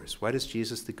discourse. What does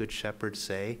Jesus, the Good Shepherd,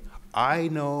 say? I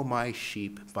know my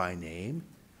sheep by name,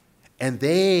 and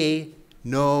they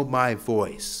know my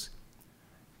voice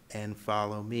and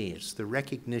follow me. It's the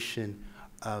recognition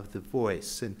of the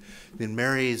voice. And then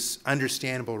Mary's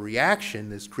understandable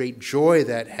reaction, this great joy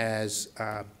that has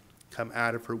come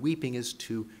out of her weeping, is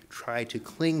to try to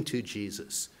cling to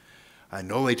Jesus.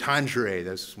 Noli tangere,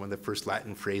 that's one of the first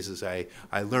Latin phrases I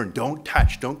learned. Don't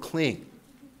touch, don't cling.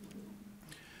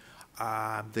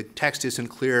 The text isn't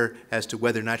clear as to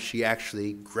whether or not she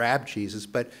actually grabbed Jesus,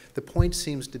 but the point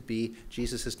seems to be,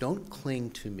 Jesus says, don't cling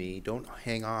to me, don't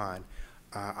hang on.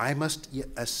 I must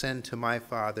ascend to my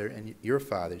Father and your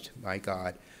Father, to my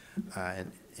God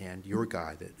and your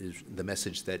God. That is the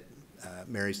message that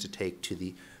Mary's to take to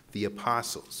the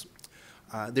apostles.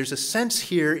 There's a sense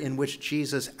here in which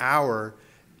Jesus' hour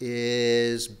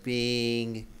is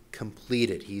being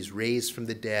completed. He's raised from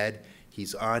the dead.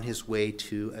 He's on his way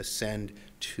to ascend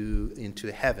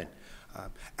into heaven.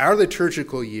 Our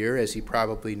liturgical year, as you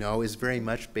probably know, is very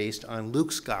much based on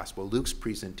Luke's gospel, Luke's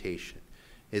presentation.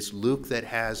 It's Luke that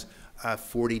has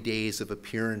 40 days of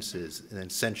appearances and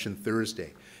Ascension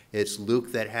Thursday. It's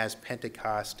Luke that has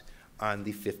Pentecost on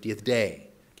the 50th day.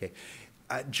 Okay.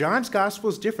 John's gospel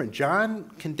is different. John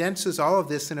condenses all of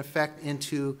this, in effect,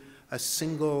 into a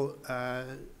single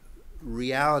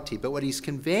reality. But what he's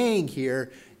conveying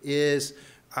here is,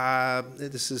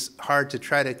 this is hard to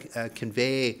try to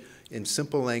convey in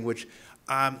simple language,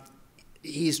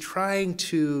 he's trying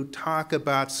to talk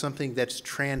about something that's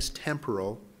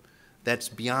trans-temporal, that's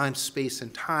beyond space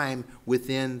and time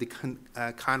within the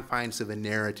confines of a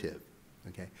narrative.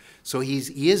 Okay? So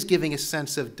he is giving a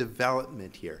sense of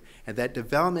development here, and that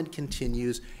development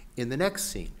continues in the next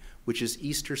scene, which is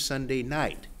Easter Sunday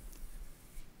night.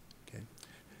 Okay?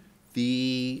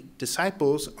 The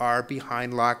disciples are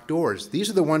behind locked doors. These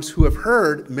are the ones who have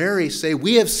heard Mary say,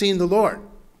 "We have seen the Lord."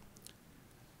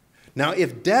 Now,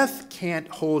 if death can't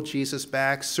hold Jesus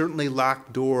back, certainly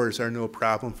locked doors are no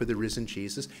problem for the risen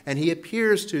Jesus, and he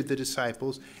appears to the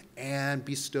disciples and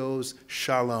bestows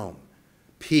shalom,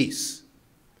 peace.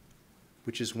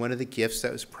 which is one of the gifts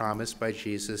that was promised by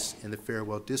Jesus in the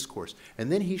farewell discourse.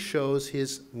 And then he shows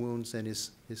his wounds and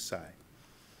his side.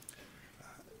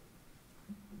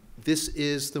 This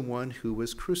is the one who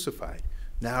was crucified,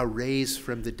 now raised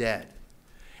from the dead.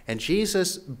 And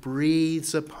Jesus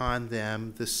breathes upon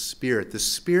them the Spirit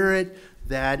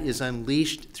that is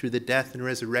unleashed through the death and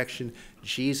resurrection.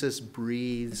 Jesus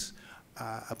breathes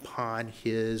upon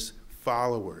his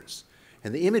followers.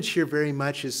 And the image here very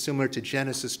much is similar to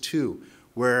Genesis 2,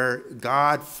 where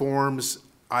God forms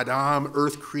Adam,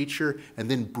 earth creature, and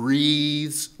then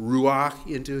breathes Ruach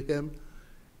into him,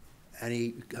 and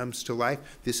he comes to life.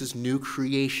 This is new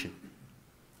creation.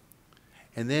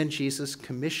 And then Jesus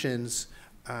commissions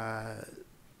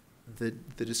the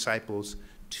disciples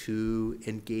to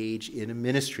engage in a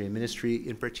ministry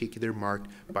in particular marked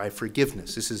by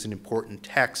forgiveness. This is an important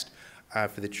text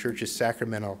for the church's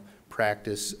sacramental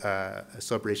practice, a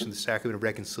celebration of the sacrament of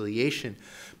reconciliation.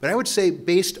 But I would say,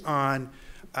 based on,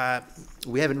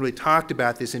 we haven't really talked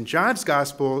about this, in John's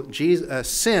gospel,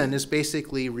 sin is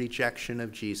basically rejection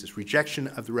of Jesus, rejection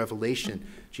of the revelation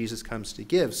Jesus comes to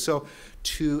give. So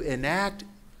to enact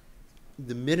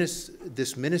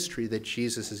this ministry that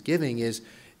Jesus is giving is,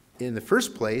 in the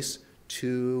first place,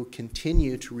 to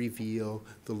continue to reveal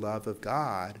the love of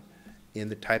God in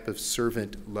the type of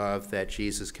servant love that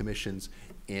Jesus commissions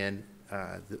in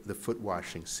the foot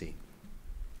washing scene.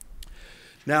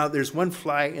 Now, there's one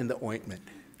fly in the ointment.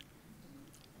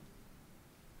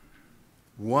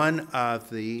 One of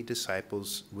the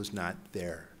disciples was not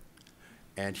there.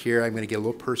 And here I'm going to get a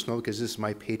little personal because this is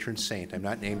my patron saint. I'm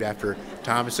not named after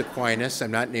Thomas Aquinas. I'm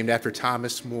not named after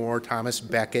Thomas More, Thomas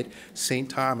Becket, St.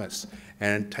 Thomas.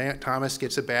 And Thomas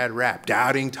gets a bad rap.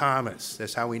 Doubting Thomas.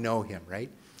 That's how we know him, right?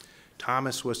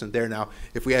 Thomas wasn't there. Now,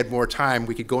 if we had more time,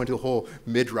 we could go into the whole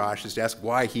midrash to ask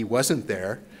why he wasn't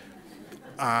there.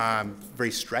 Very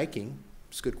striking.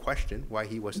 It's a good question, why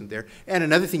he wasn't there. And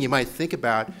another thing you might think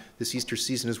about this Easter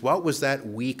season is, what was that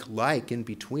week like in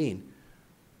between?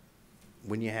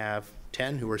 When you have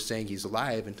 10 who are saying he's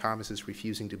alive and Thomas is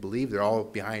refusing to believe, they're all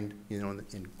behind,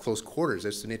 in close quarters.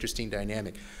 That's an interesting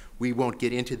dynamic. We won't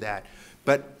get into that.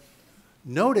 But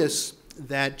notice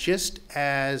that just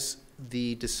as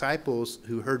the disciples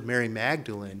who heard Mary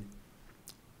Magdalene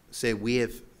say, "We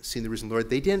have seen the risen Lord,"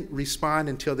 they didn't respond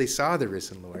until they saw the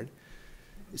risen Lord.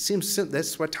 It seems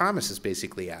that's what Thomas is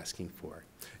basically asking for.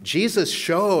 Jesus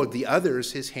showed the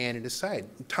others his hand and his side.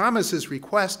 Thomas's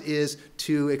request is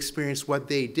to experience what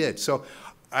they did. So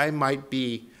I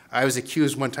was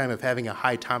accused one time of having a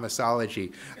high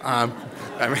Thomasology.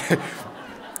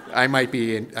 I might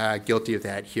be guilty of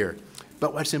that here.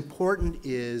 But what's important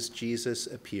is Jesus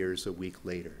appears a week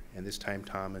later, and this time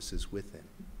Thomas is with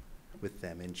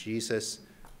them. And Jesus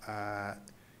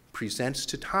presents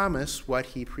to Thomas what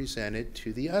he presented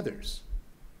to the others,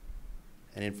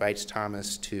 and invites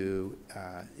Thomas to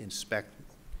inspect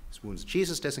his wounds.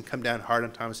 Jesus doesn't come down hard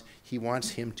on Thomas. He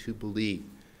wants him to believe.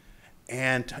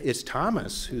 And it's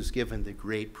Thomas who's given the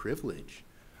great privilege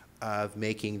of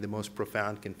making the most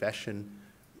profound confession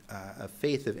of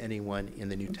faith of anyone in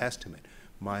the New Testament,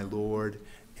 "My Lord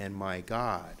and my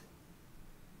God,"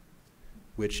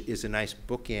 which is a nice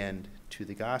bookend to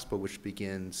the gospel, which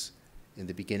begins, "In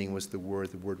the beginning was the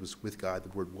Word was with God,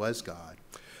 the Word was God."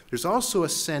 There's also a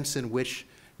sense in which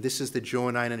this is the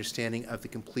Johannine understanding of the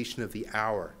completion of the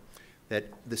hour,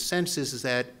 that the sense is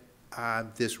that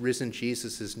this risen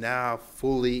Jesus is now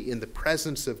fully in the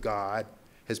presence of God,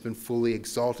 has been fully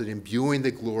exalted, imbuing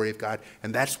the glory of God,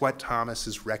 and that's what Thomas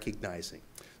is recognizing.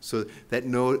 So that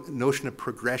notion of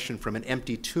progression from an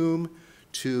empty tomb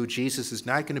to Jesus is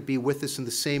not going to be with us in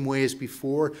the same way as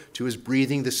before, to his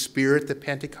breathing the Spirit, the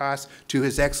Pentecost, to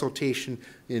his exaltation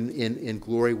in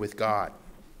glory with God.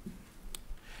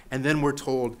 And then we're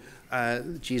told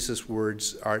Jesus'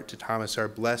 words to Thomas are,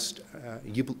 blessed are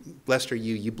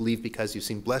you, you believe because you've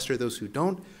seen. Blessed are those who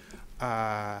don't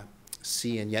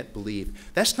see and yet believe.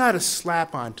 That's not a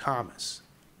slap on Thomas,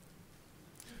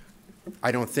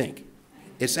 I don't think.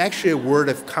 It's actually a word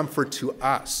of comfort to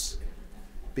us,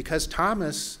 because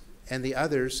Thomas and the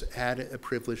others had a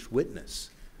privileged witness.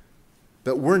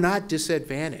 But we're not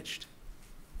disadvantaged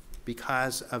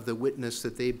because of the witness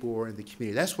that they bore in the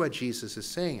community. That's what Jesus is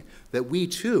saying, that we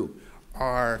too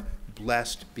are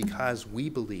blessed because we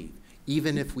believe,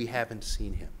 even if we haven't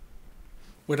seen him.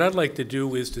 What I'd like to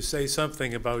do is to say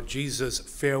something about Jesus'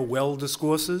 farewell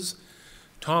discourses.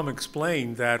 Tom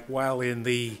explained that while in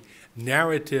the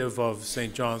narrative of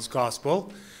St. John's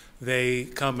Gospel, they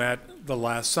come at the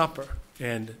Last Supper,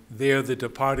 and there the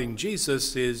departing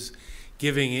Jesus is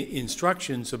giving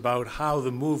instructions about how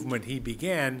the movement he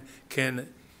began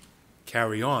can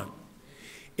carry on.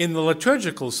 In the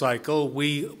liturgical cycle,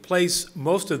 we place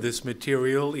most of this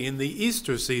material in the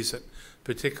Easter season,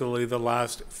 particularly the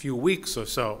last few weeks or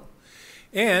so.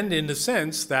 And in a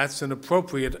sense, that's an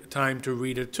appropriate time to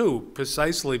read it too,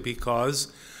 precisely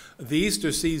because the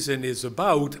Easter season is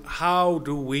about how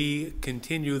do we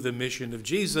continue the mission of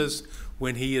Jesus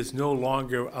when he is no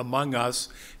longer among us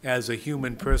as a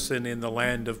human person in the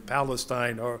land of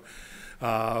Palestine or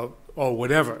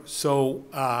whatever. So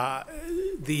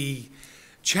the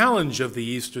challenge of the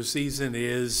Easter season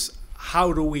is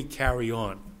how do we carry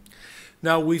on?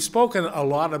 Now, we've spoken a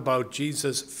lot about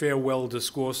Jesus' farewell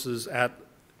discourses at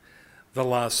the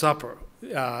Last Supper.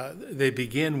 They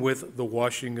begin with the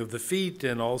washing of the feet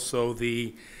and also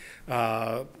the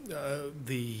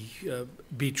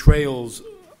betrayals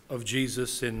of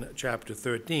Jesus in chapter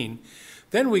 13.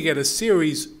 Then we get a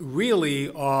series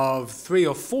really of 3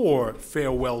 or 4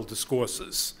 farewell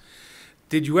discourses.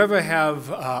 Did you ever have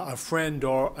a friend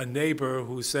or a neighbor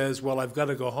who says, well, I've got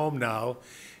to go home now,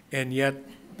 and yet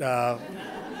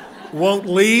won't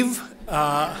leave?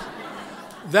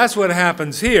 That's what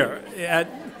happens here.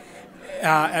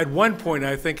 At one point,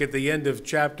 I think at the end of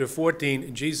chapter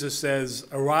 14, Jesus says,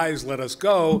 arise, let us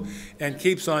go, and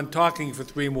keeps on talking for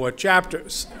 3 more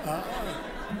chapters.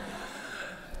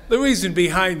 The reason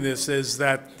behind this is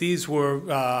that these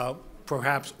were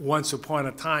perhaps once upon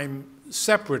a time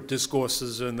separate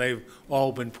discourses, and they've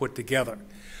all been put together.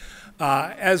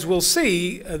 As we'll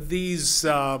see, these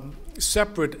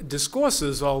separate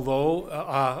discourses,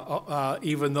 although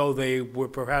even though they were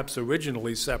perhaps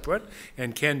originally separate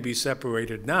and can be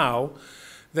separated now,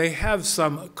 they have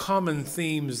some common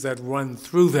themes that run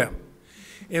through them.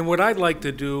 And what I'd like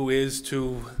to do is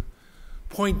to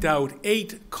point out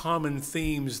 8 common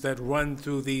themes that run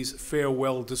through these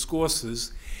farewell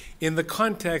discourses in the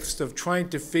context of trying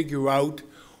to figure out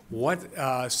what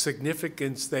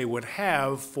significance they would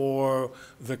have for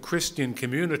the Christian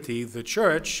community, the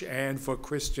church, and for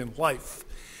Christian life.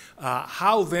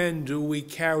 How then do we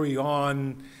carry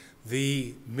on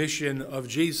the mission of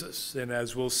Jesus? And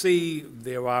as we'll see,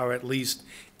 there are at least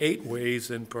 8 ways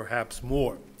and perhaps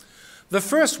more. The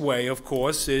first way, of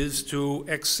course, is to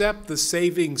accept the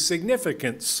saving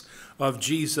significance of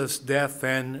Jesus' death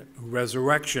and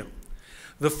resurrection.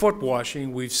 The foot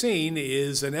washing we've seen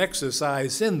is an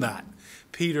exercise in that.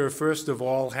 Peter, first of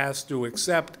all, has to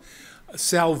accept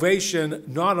salvation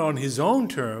not on his own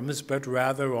terms, but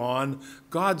rather on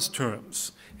God's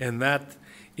terms. And that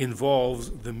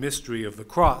involves the mystery of the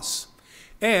cross.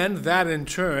 And that in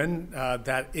turn,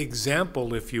 that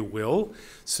example, if you will,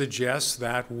 suggests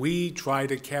that we try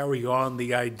to carry on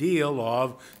the ideal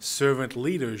of servant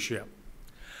leadership.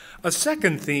 A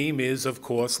second theme is, of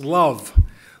course, love.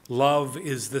 Love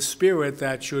is the spirit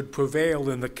that should prevail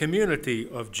in the community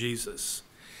of Jesus.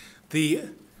 The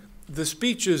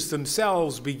speeches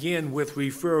themselves begin with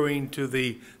referring to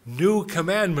the new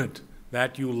commandment,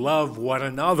 that you love one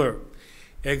another.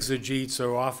 Exegetes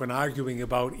are often arguing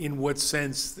about in what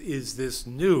sense is this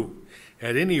new.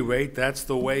 At any rate, that's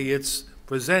the way it's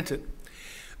presented.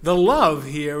 The love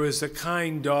here is a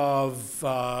kind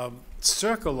of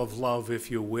circle of love, if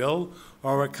you will,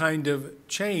 or a kind of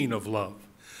chain of love.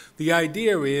 The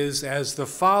idea is, as the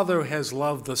Father has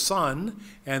loved the Son,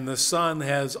 and the Son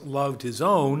has loved his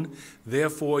own,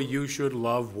 therefore you should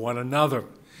love one another.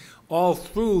 All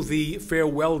through the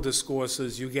farewell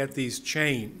discourses, you get these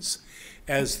chains.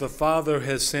 As the Father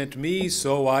has sent me,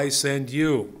 so I send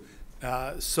you.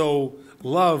 So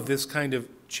love, this kind of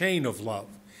chain of love.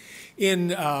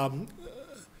 In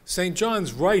St.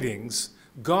 John's writings,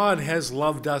 God has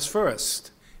loved us first.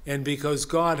 And because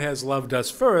God has loved us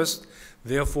first,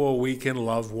 therefore we can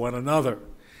love one another.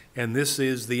 And this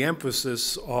is the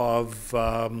emphasis of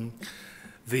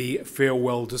the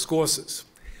farewell discourses.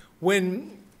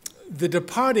 When the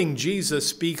departing Jesus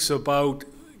speaks about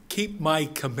keep my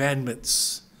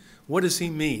commandments, what does he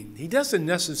mean? He doesn't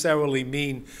necessarily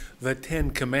mean the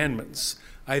 10 commandments.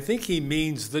 I think he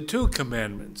means the 2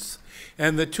 commandments.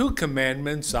 And the 2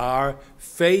 commandments are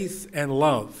faith and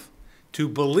love. To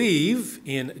believe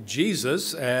in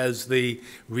Jesus as the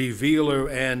revealer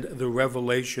and the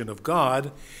revelation of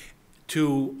God,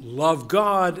 to love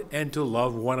God and to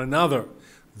love one another.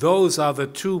 Those are the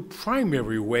 2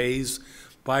 primary ways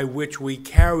by which we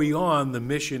carry on the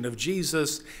mission of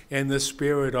Jesus and the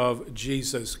spirit of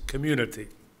Jesus' community.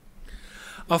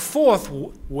 A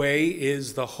 4th way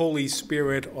is the Holy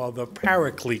Spirit, or the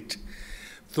Paraclete.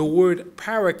 The word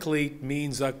Paraclete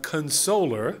means a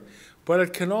consoler, but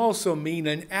it can also mean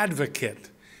an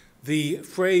advocate. The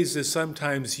phrase is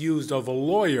sometimes used of a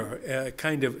lawyer, a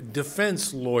kind of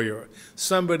defense lawyer,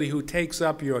 somebody who takes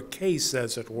up your case,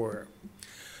 as it were.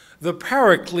 The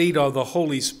Paraclete, or the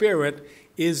Holy Spirit,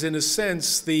 is in a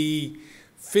sense the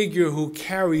figure who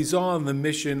carries on the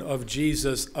mission of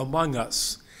Jesus among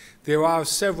us. There are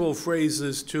several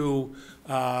phrases to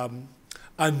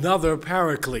another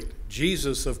Paraclete.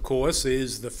 Jesus, of course,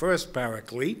 is the first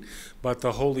Paraclete, but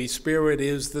the Holy Spirit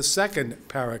is the second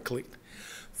Paraclete.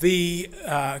 The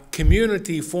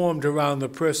community formed around the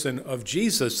person of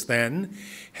Jesus, then,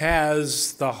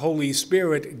 has the Holy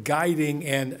Spirit guiding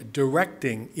and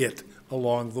directing it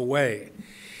along the way.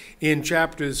 In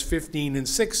chapters 15 and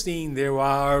 16, there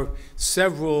are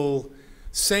several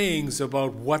sayings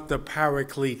about what the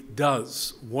Paraclete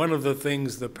does. One of the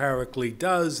things the Paraclete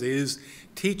does is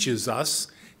teaches us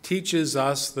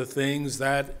the things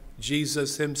that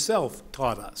Jesus himself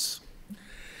taught us.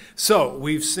 So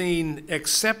we've seen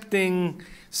accepting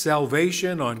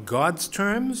salvation on God's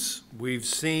terms. We've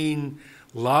seen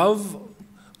love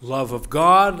of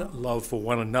God, love for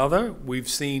one another. We've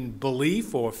seen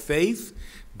belief or faith,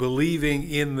 believing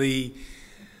in the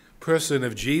person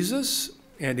of Jesus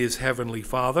and his heavenly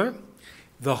Father,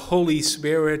 the Holy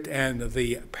Spirit and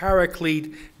the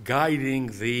Paraclete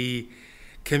guiding the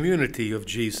community of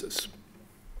Jesus.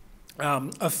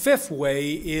 A fifth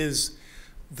way is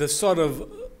the sort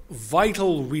of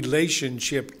vital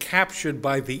relationship captured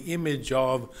by the image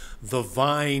of the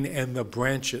vine and the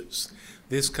branches.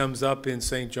 This comes up in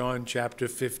St. John chapter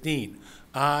 15.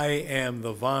 I am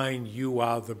the vine, you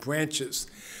are the branches.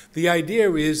 The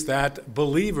idea is that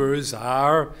believers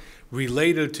are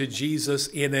related to Jesus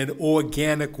in an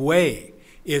organic way.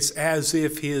 It's as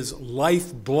if his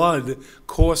lifeblood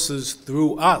courses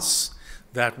through us,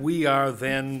 that we are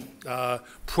then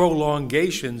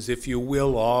prolongations, if you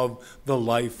will, of the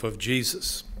life of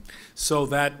Jesus. So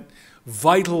that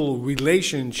vital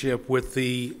relationship with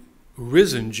the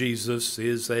risen Jesus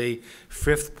is a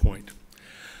fifth point.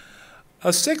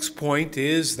 A sixth point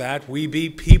is that we be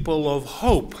people of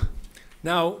hope.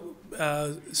 Now,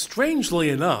 strangely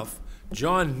enough,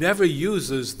 John never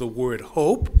uses the word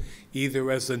hope, either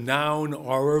as a noun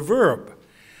or a verb.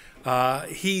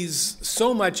 He's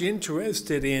so much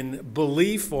interested in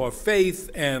belief or faith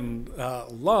and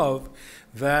love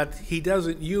that he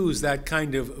doesn't use that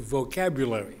kind of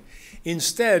vocabulary.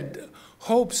 Instead,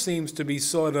 hope seems to be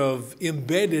sort of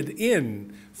embedded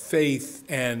in faith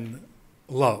and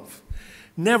love.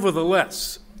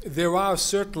 Nevertheless, there are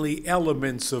certainly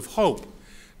elements of hope.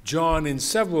 John, in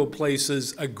several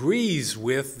places, agrees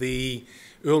with the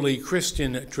early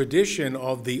Christian tradition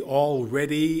of the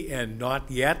already and not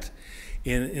yet.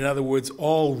 In other words,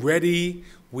 already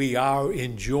we are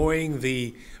enjoying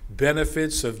the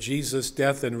benefits of Jesus'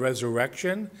 death and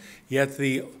resurrection, yet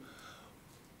the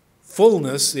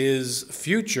fullness is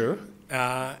future,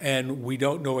 and we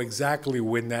don't know exactly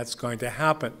when that's going to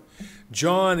happen.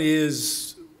 John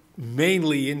is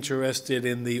mainly interested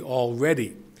in the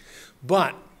already.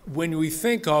 But when we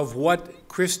think of what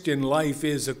Christian life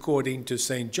is according to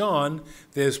St. John,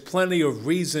 there's plenty of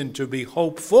reason to be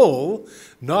hopeful,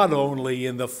 not only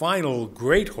in the final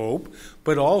great hope,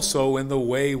 but also in the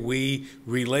way we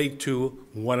relate to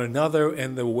one another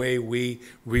and the way we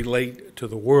relate to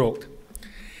the world.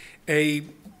 A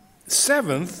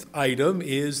seventh item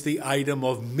is the item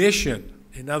of mission.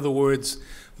 In other words,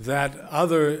 that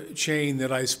other chain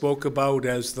that I spoke about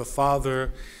as the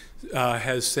Father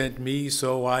has sent me,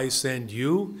 so I send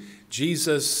you.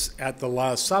 Jesus at the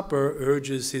Last Supper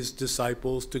urges his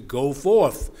disciples to go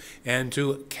forth and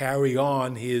to carry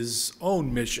on his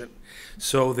own mission.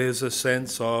 So there's a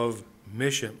sense of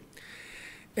mission.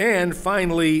 And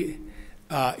finally,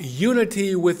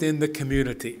 unity within the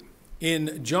community.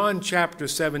 In John chapter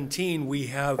 17, we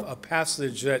have a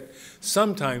passage that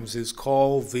sometimes is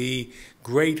called the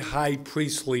Great High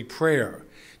Priestly Prayer.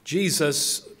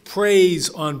 Jesus prays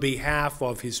on behalf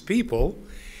of his people.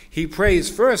 He prays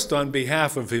first on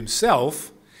behalf of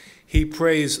himself. He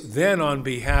prays then on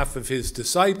behalf of his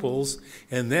disciples,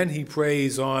 and then he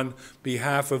prays on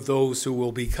behalf of those who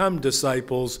will become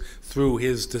disciples through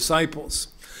his disciples.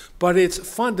 But it's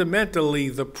fundamentally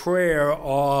the prayer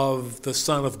of the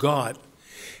Son of God.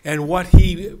 And what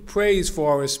he prays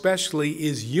for especially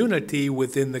is unity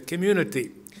within the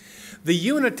community. The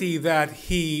unity that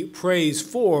he prays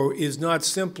for is not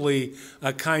simply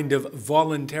a kind of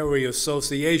voluntary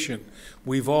association.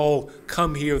 We've all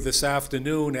come here this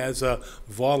afternoon as a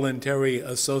voluntary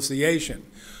association.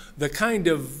 The kind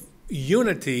of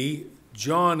unity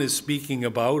John is speaking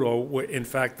about, or in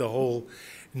fact the whole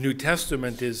New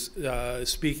Testament is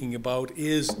speaking about,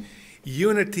 is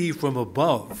unity from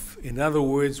above. In other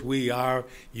words, we are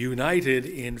united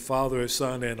in Father,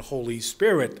 Son, and Holy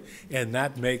Spirit, and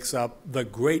that makes up the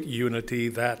great unity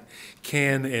that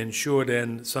can and should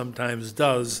and sometimes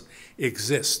does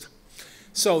exist.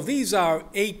 So these are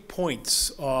 8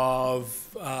 points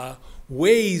of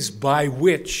ways by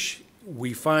which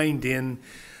we find in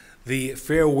the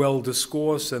farewell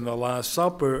discourse and the Last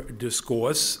Supper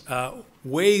discourse,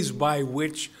 ways by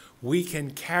which we can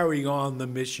carry on the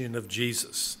mission of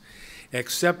Jesus,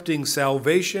 accepting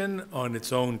salvation on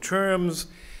its own terms,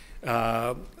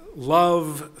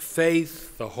 love,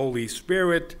 faith, the Holy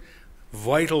Spirit,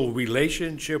 vital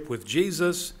relationship with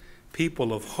Jesus,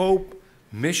 people of hope,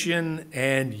 mission,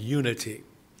 and unity.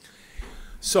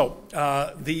 So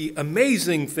the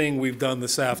amazing thing we've done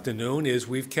this afternoon is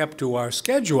we've kept to our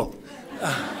schedule.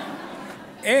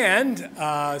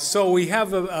 So we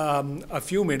have a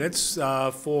few minutes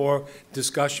for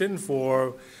discussion,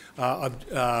 for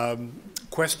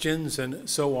questions, and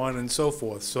so on and so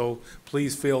forth. So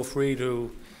please feel free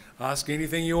to ask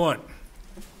anything you want.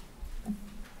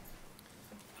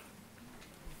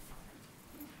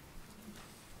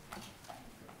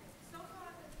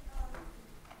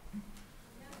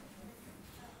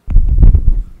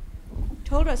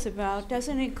 Told us about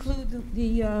doesn't include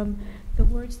the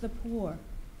words "the poor."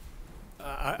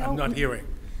 I'm not hearing.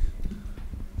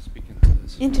 Speak into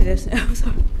this. Into this. Oh,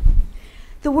 sorry.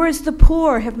 The words "the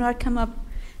poor" have not come up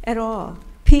at all.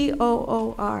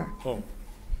 P-O-O-R. Oh.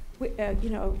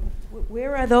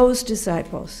 Where are those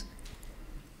disciples?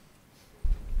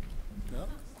 No.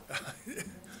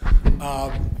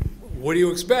 What do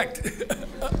you expect?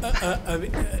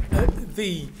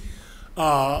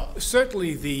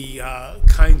 Certainly the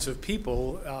kinds of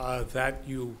people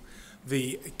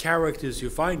the characters you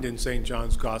find in St.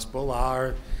 John's Gospel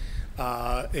are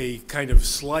a kind of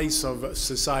slice of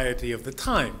society of the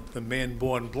time. The man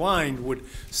born blind would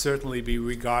certainly be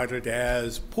regarded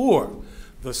as poor.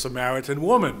 The Samaritan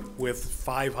woman with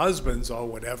 5 husbands or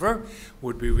whatever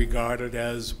would be regarded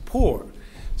as poor.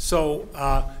 So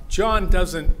John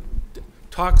doesn't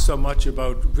talk so much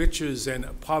about riches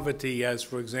and poverty as,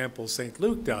 for example, St.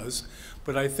 Luke does,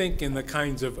 but I think in the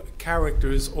kinds of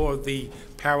characters, or the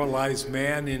paralyzed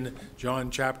man in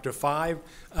John chapter 5,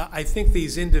 I think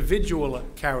these individual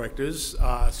characters,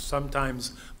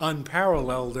 sometimes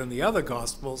unparalleled in the other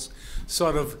Gospels,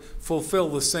 sort of fulfill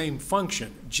the same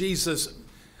function. Jesus'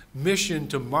 mission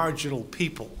to marginal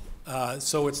people.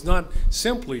 So it's not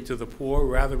simply to the poor,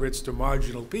 rather it's to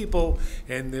marginal people,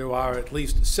 and there are at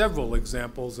least several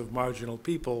examples of marginal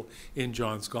people in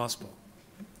John's Gospel.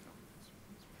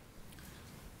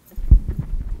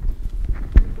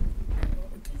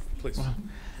 Please. Well,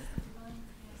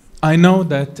 I know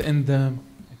that in the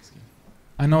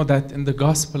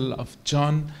Gospel of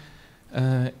John,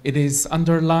 it is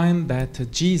underlined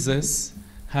that Jesus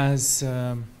has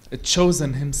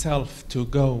chosen himself to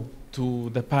go to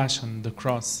the passion, the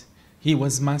cross. He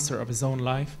was master of his own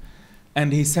life,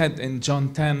 and he said in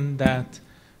John 10 that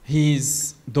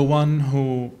he's the one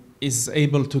who is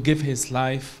able to give his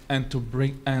life and to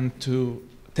bring and to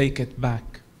take it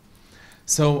back.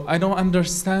 So I don't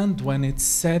understand when it's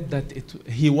said that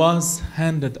he was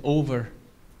handed over.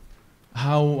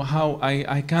 How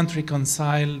I can't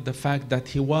reconcile the fact that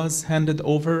he was handed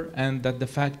over and that the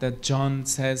fact that John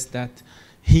says that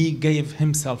he gave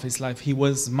himself his life. He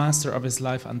was master of his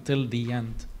life until the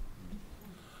end.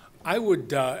 I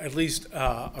would at least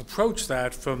approach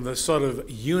that from the sort of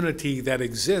unity that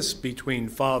exists between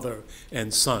Father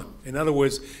and Son. In other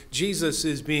words, Jesus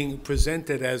is being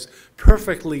presented as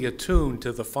perfectly attuned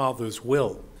to the Father's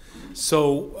will.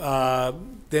 So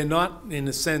they're not, in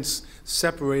a sense,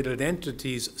 separated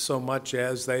entities so much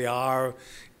as they are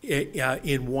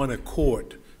in one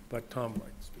accord. But Tom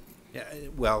might speak. Yeah,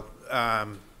 well,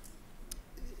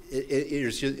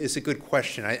 it's a good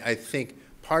question. I think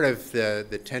part of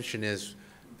the tension is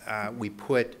we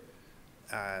put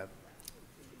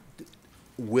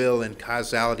will and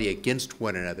causality against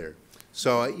one another.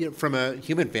 So from a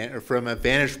from a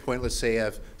vantage point, let's say,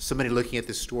 of somebody looking at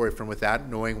this story from without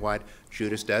knowing what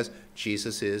Judas does,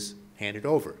 Jesus is handed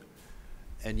over.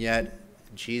 And yet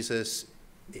Jesus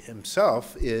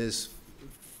himself is,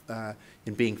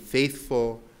 in being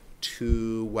faithful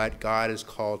to what God has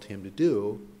called him to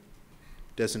do,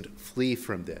 doesn't flee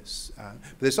from this.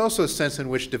 But there's also a sense in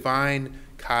which divine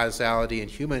causality and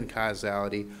human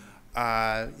causality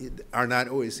are not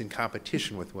always in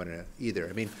competition with one another either.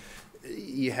 I mean,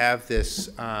 you have this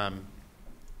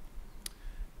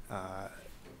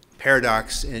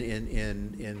paradox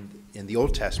in the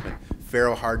Old Testament.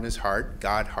 Pharaoh hardened his heart,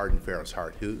 God hardened Pharaoh's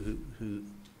heart.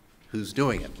 Who's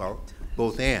doing it? Well,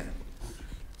 both and.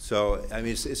 So, I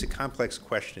mean, it's a complex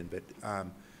question, but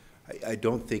I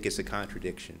don't think it's a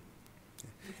contradiction.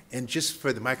 And just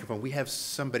for the microphone, we have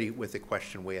somebody with a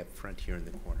question way up front here in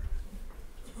the corner.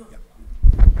 Yeah.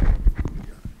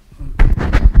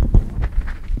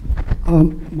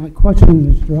 My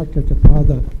question is directed to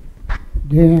Father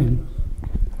Dan.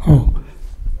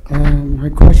 My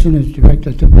question is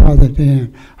directed to Father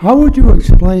Dan. How would you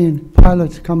explain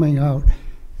Pilate's coming out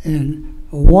and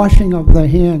washing of their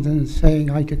hands and saying,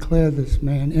 "I declare this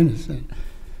man innocent"?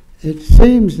 It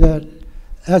seems that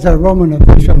as a Roman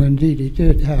official, indeed, he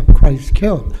did have Christ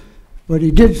killed, but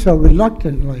he did so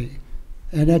reluctantly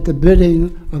and at the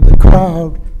bidding of the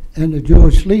crowd and the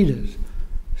Jewish leaders.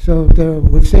 So there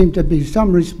would seem to be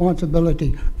some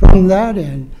responsibility from that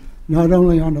end, not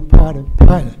only on the part of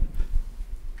Pilate.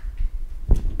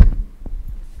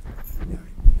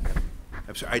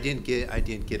 I'm sorry, I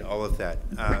didn't get all of that.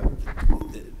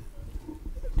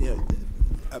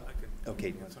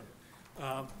 Okay.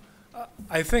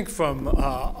 I think from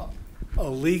a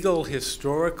legal,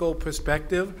 historical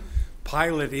perspective,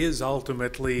 Pilate is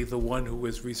ultimately the one who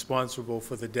is responsible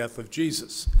for the death of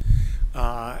Jesus.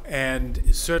 And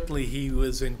certainly he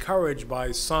was encouraged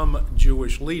by some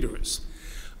Jewish leaders.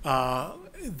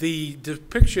 The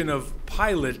depiction of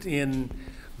Pilate in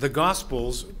the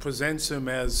Gospels presents him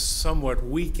as somewhat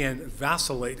weak and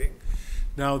vacillating.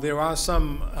 Now, there are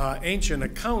some ancient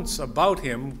accounts about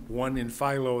him, one in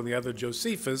Philo and the other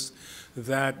Josephus,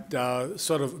 that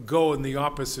sort of go in the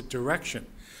opposite direction.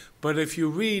 But if you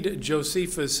read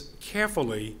Josephus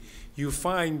carefully, you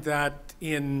find that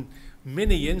in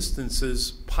many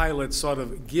instances, Pilate sort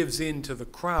of gives in to the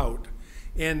crowd.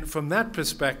 And from that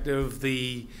perspective,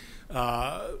 the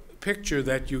picture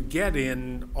that you get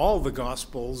in all the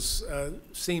Gospels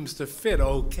seems to fit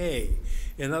okay.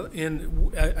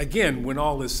 And again, when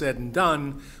all is said and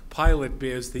done, Pilate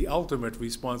bears the ultimate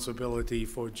responsibility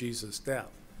for Jesus' death.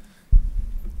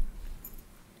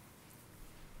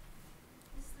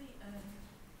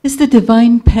 Is the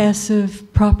divine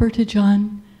passive proper to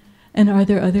John? And are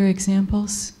there other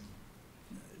examples?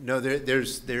 No,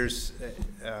 there's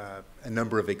a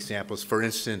number of examples. For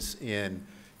instance,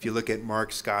 if you look at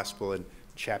Mark's Gospel in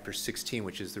chapter 16,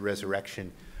 which is the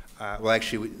resurrection, well,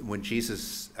 actually, when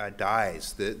Jesus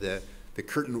dies, the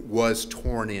curtain was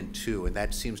torn in two, and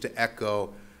that seems to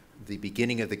echo the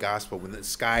beginning of the Gospel. When the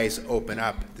skies open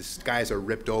up, the skies are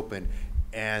ripped open,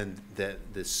 and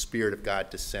the Spirit of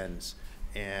God descends,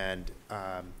 and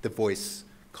the voice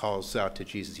calls out to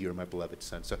Jesus, "You are my beloved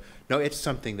Son." So, no, it's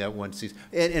something that one sees.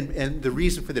 And the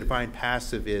reason for the divine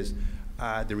passive is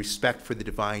the respect for the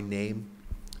divine name.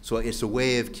 So it's a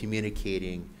way of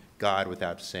communicating God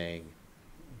without saying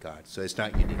God. So it's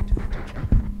not unique to John.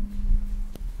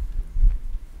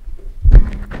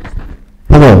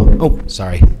 Hello. Oh,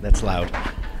 sorry, that's loud.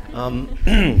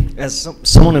 As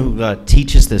someone who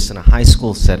teaches this in a high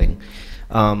school setting,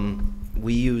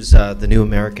 we use the New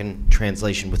American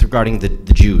Translation with regarding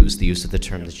the Jews, the use of the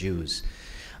term the Jews.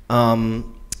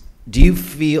 Do you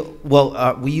feel,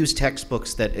 well, we use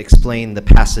textbooks that explain the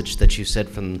passage that you said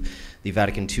from the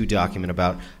Vatican II document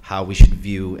about how we should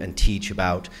view and teach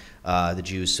about the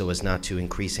Jews so as not to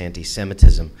increase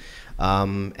anti-Semitism.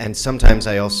 And sometimes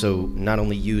I also not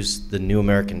only use the New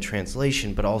American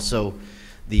Translation, but also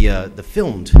the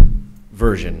filmed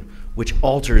version, which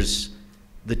alters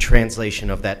the translation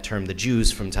of that term, the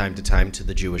Jews, from time to time to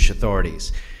the Jewish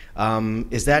authorities.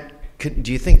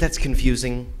 Do you think that's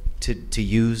confusing to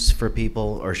use for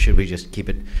people, or should we just keep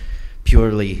it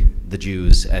purely the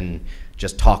Jews and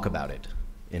just talk about it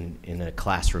in a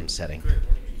classroom setting?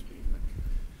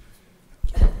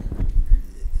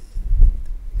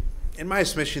 In my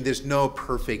submission, there's no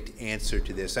perfect answer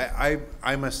to this.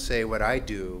 I must say what I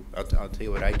do, I'll tell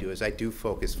you what I do, is I do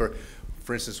focus. For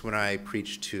instance, when I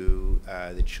preach to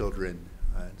the children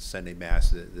on Sunday Mass,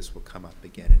 this will come up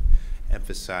again, and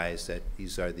emphasize that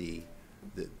these are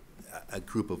a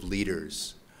group of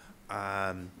leaders.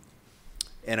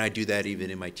 And I do that even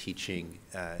in my teaching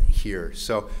here.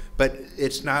 So, but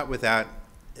it's not without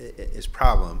its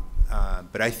problem.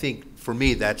 But I think for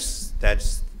me, that's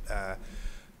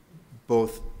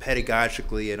both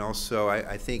pedagogically and also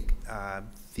I think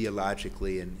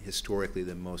theologically and historically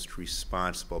the most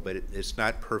responsible. But it's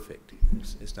not perfect.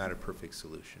 It's not a perfect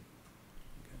solution.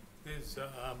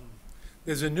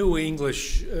 There's a New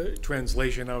English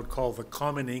translation out called the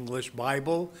Common English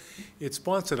Bible. It's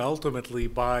sponsored ultimately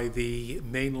by the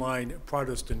mainline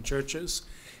Protestant churches,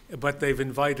 but they've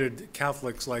invited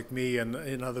Catholics like me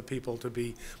and other people to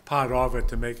be part of it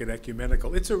to make it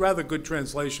ecumenical. It's a rather good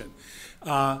translation.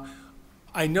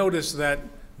 I noticed that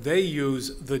they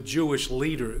use the Jewish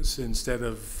leaders instead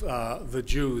of the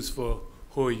Jews for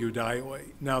hoi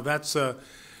judaioi. Now that's a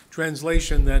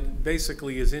translation that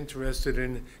basically is interested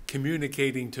in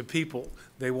communicating to people.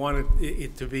 They want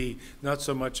it to be not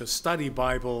so much a study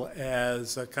Bible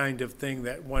as a kind of thing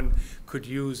that one could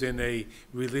use in a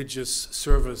religious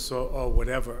service or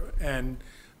whatever. And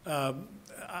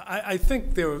I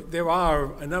think there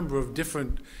are a number of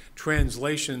different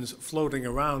translations floating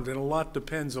around, and a lot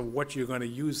depends on what you're going to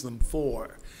use them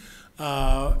for.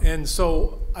 And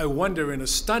so I wonder, in a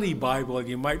study Bible,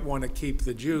 you might want to keep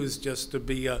the Jews just to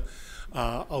be a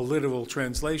literal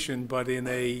translation, but in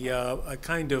a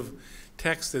kind of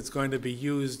text that's going to be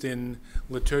used in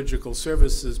liturgical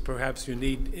services, perhaps you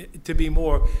need it to be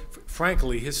more,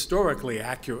 frankly, historically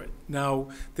accurate. Now,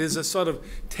 there's a sort of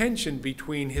tension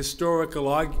between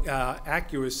historical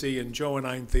accuracy and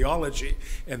Johannine theology,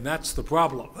 and that's the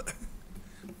problem.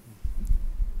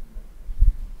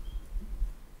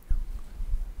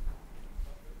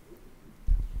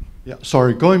 Yeah,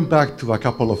 sorry, going back to a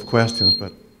couple of questions,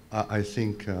 but I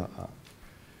think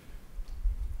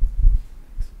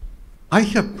I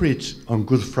have preached on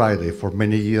Good Friday for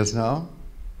many years now,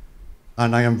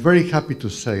 and I am very happy to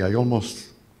say I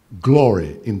almost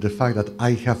glory in the fact that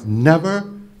I have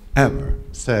never, ever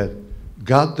said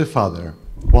God the Father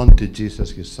wanted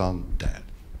Jesus, his son, dead.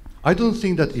 I don't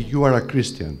think that if you are a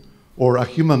Christian or a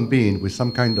human being with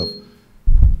some kind of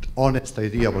honest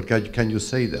idea about God, can you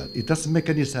say that? It doesn't make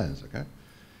any sense, okay?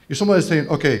 If somebody is saying,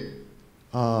 okay,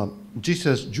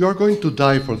 Jesus, you are going to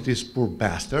die for these poor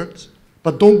bastards,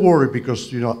 but don't worry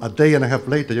because, a day and a half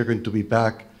later you're going to be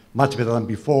back much better than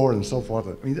before and so forth.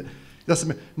 I mean,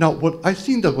 now, I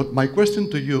think that what my question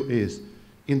to you is,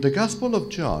 in the Gospel of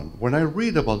John, when I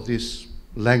read about this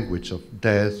language of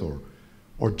death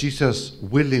or Jesus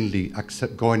willingly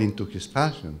going into his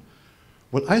passion,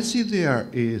 what I see there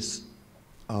is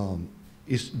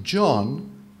John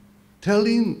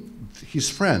telling his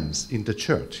friends in the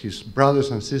church, his brothers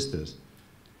and sisters,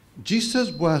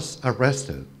 Jesus was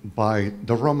arrested by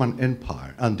the Roman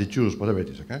Empire and the Jews, whatever it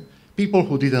is, okay? People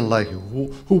who didn't like him,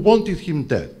 who wanted him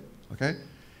dead, okay?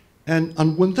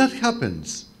 And when that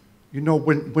happens,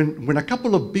 when a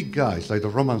couple of big guys like the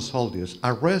Roman soldiers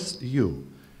arrest you,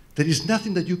 there is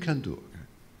nothing that you can do. Okay?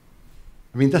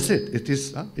 I mean, that's it.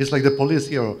 It's like the police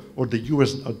here or the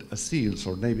U.S. SEALs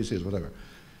or Navy SEALs, whatever.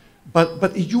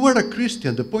 But if you are a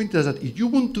Christian, the point is that if you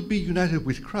want to be united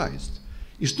with Christ,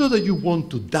 it's not that you want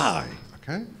to die,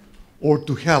 okay? Or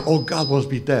to have, oh, God must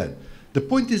be dead. The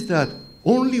point is that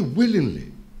only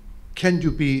willingly can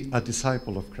you be a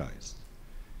disciple of Christ.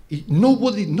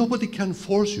 Nobody can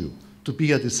force you to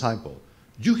be a disciple.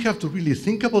 You have to really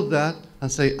think about that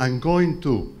and say, I'm going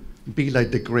to be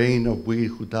like the grain of wheat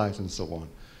who dies and so on.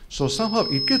 So somehow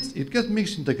it gets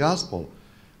mixed in the gospel.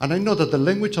 And I know that the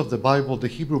language of the Bible, the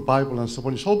Hebrew Bible and so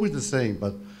on, is always the same,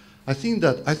 but I think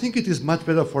it is much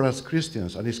better for us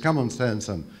Christians, and it's common sense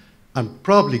and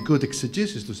probably good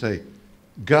exegesis to say,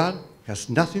 God has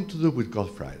nothing to do with Good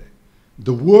Friday.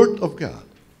 The Word of God,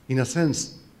 in a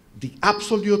sense, the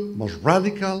absolute, most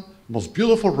radical, most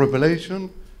beautiful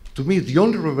revelation, to me, the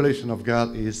only revelation of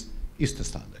God is Easter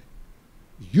Sunday.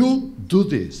 You do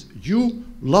this. You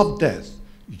love death.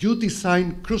 You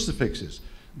design crucifixes,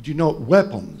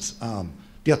 weapons,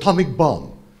 the atomic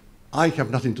bomb. I have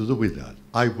nothing to do with that.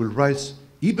 I will rise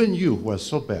even you who are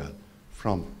so bad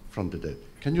from the dead.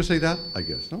 Can you say that? I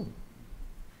guess no.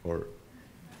 Or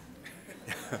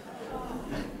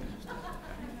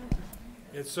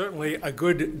it's certainly a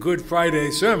Good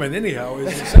Friday sermon, anyhow,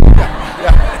 isn't it?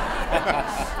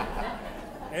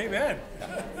 Amen.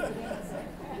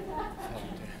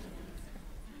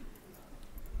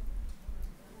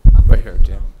 Right here,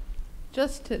 Jim.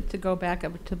 Just to go back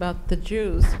up to about the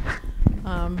Jews,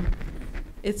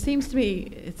 it seems to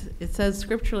me it says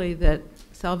scripturally that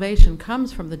salvation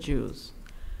comes from the Jews,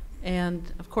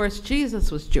 and of course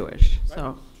Jesus was Jewish,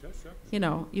 so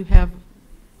you have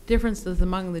differences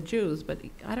among the Jews, but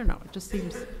I don't know, it just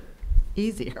seems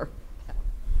easier.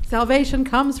 Salvation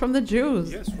comes from the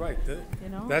Jews. Yes, right.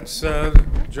 That's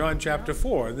John chapter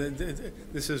 4.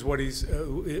 This is what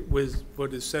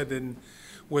what is said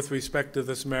with respect to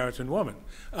the Samaritan woman.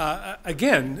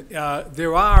 Again,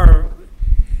 there are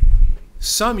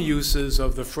some uses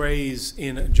of the phrase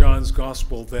in John's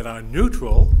Gospel that are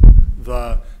neutral,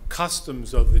 the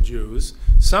customs of the Jews.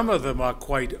 Some of them are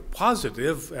quite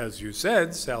positive, as you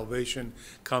said, salvation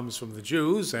comes from the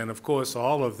Jews, and of course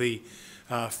all of the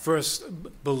first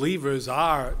believers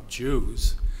are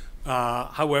Jews.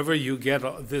 However, you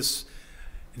get this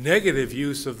negative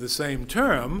use of the same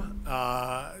term,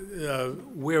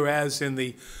 whereas in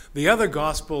the other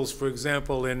Gospels, for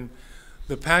example, in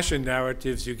the Passion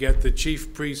narratives, you get the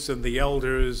chief priests and the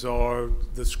elders or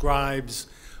the scribes,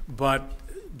 but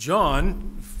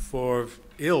John, for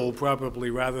ill probably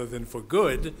rather than for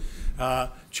good,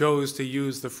 chose to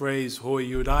use the phrase hoi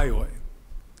judaioi.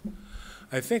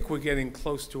 I think we're getting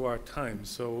close to our time,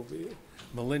 so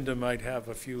Melinda might have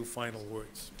a few final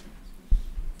words.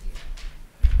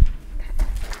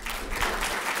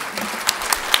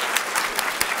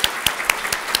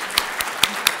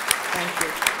 Thank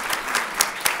you.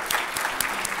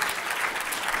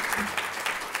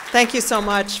 Thank you so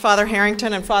much, Father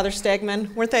Harrington and Father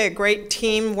Stegman. Weren't they a great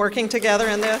team working together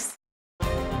in this?